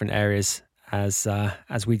lots of different areas. As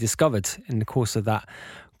we discovered in the course of that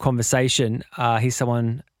conversation, he's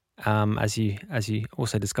someone, as you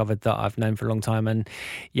also discovered, that I've known for a long time, and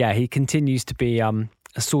he continues to be a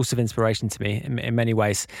source of inspiration to me in many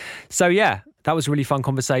ways. So that was a really fun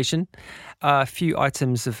conversation. A few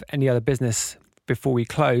items of any other business before we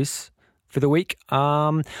close for the week.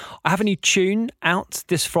 I have a new tune out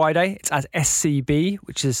this Friday. It's as SCB,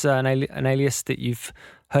 which is an alias that you've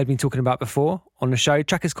heard me talking about before on the show. The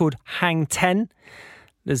track is called Hang 10.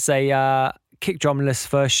 There's a kick drumless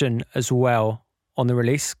version as well on the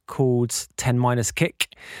release called 10 minus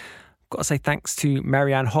kick. Got to say thanks to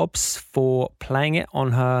Marianne Hobbs for playing it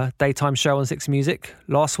on her daytime show on Six Music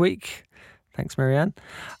last week. Thanks, Marianne.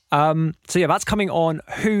 So that's coming on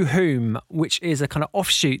Who Whom, which is a kind of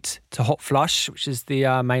offshoot to Hot Flush, which is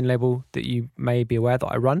the main label that you may be aware that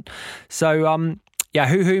I run. So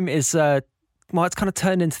Who Whom is it's kind of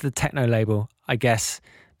turned into the techno label, I guess.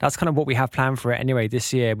 That's kind of what we have planned for it anyway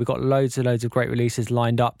this year. We've got loads of great releases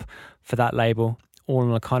lined up for that label, all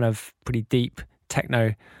on a kind of pretty deep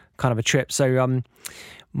techno kind of a trip. So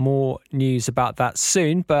more news about that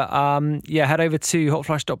soon. But head over to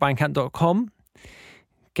hotflush.bandcamp.com.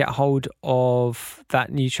 Get hold of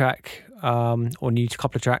that new track, or new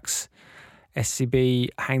couple of tracks. SCB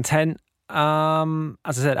Hang 10. As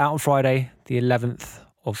I said, out on Friday, the 11th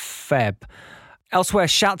of Feb. Elsewhere,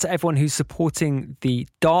 shout to everyone who's supporting the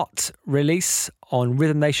Dart release on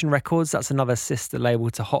Rhythm Nation Records. That's another sister label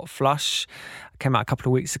to Hot Flush. Came out a couple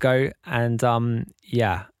of weeks ago, and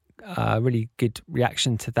really good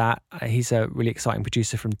reaction to that. He's a really exciting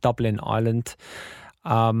producer from Dublin, Ireland.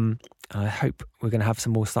 I hope we're going to have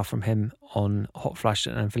some more stuff from him on Hot Flush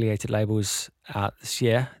and affiliated labels this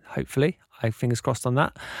year, hopefully. Fingers crossed on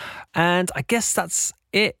that. And I guess that's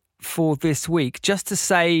it for this week. Just to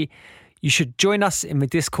say, you should join us in the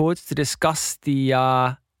Discord to discuss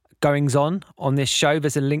the goings on this show.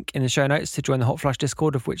 There's a link in the show notes to join the Hot Flush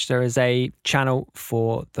Discord, of which there is a channel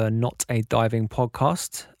for the Not a Diving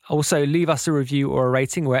podcast. Also, leave us a review or a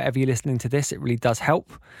rating wherever you're listening to this. It really does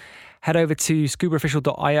help. Head over to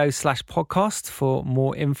scubaofficial.io/podcast for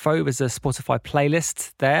more info. There's a Spotify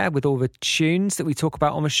playlist there with all the tunes that we talk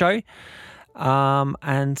about on the show,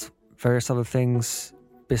 and various other things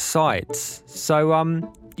besides. So,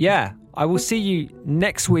 I will see you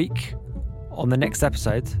next week on the next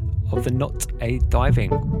episode of the Not a Diving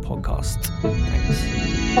podcast. Thanks.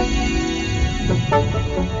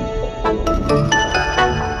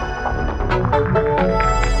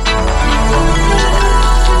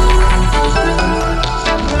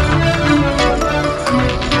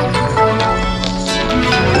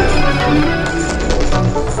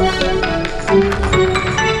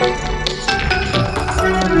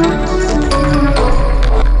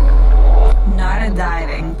 Not a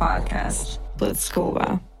diving podcast. Let's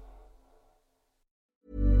scuba.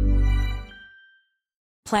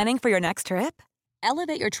 Planning for your next trip?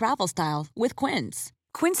 Elevate your travel style with Quince.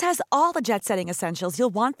 Quince has all the jet-setting essentials you'll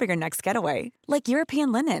want for your next getaway, like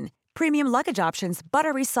European linen, premium luggage options,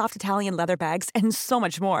 buttery soft Italian leather bags, and so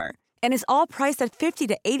much more. And is all priced at 50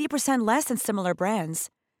 to 80% less than similar brands.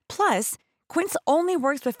 Plus, Quince only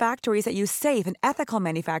works with factories that use safe and ethical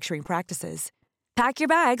manufacturing practices. Pack your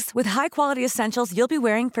bags with high-quality essentials you'll be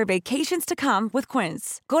wearing for vacations to come with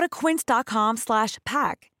Quince. Go to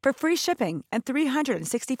quince.com/pack for free shipping and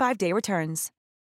 365-day returns.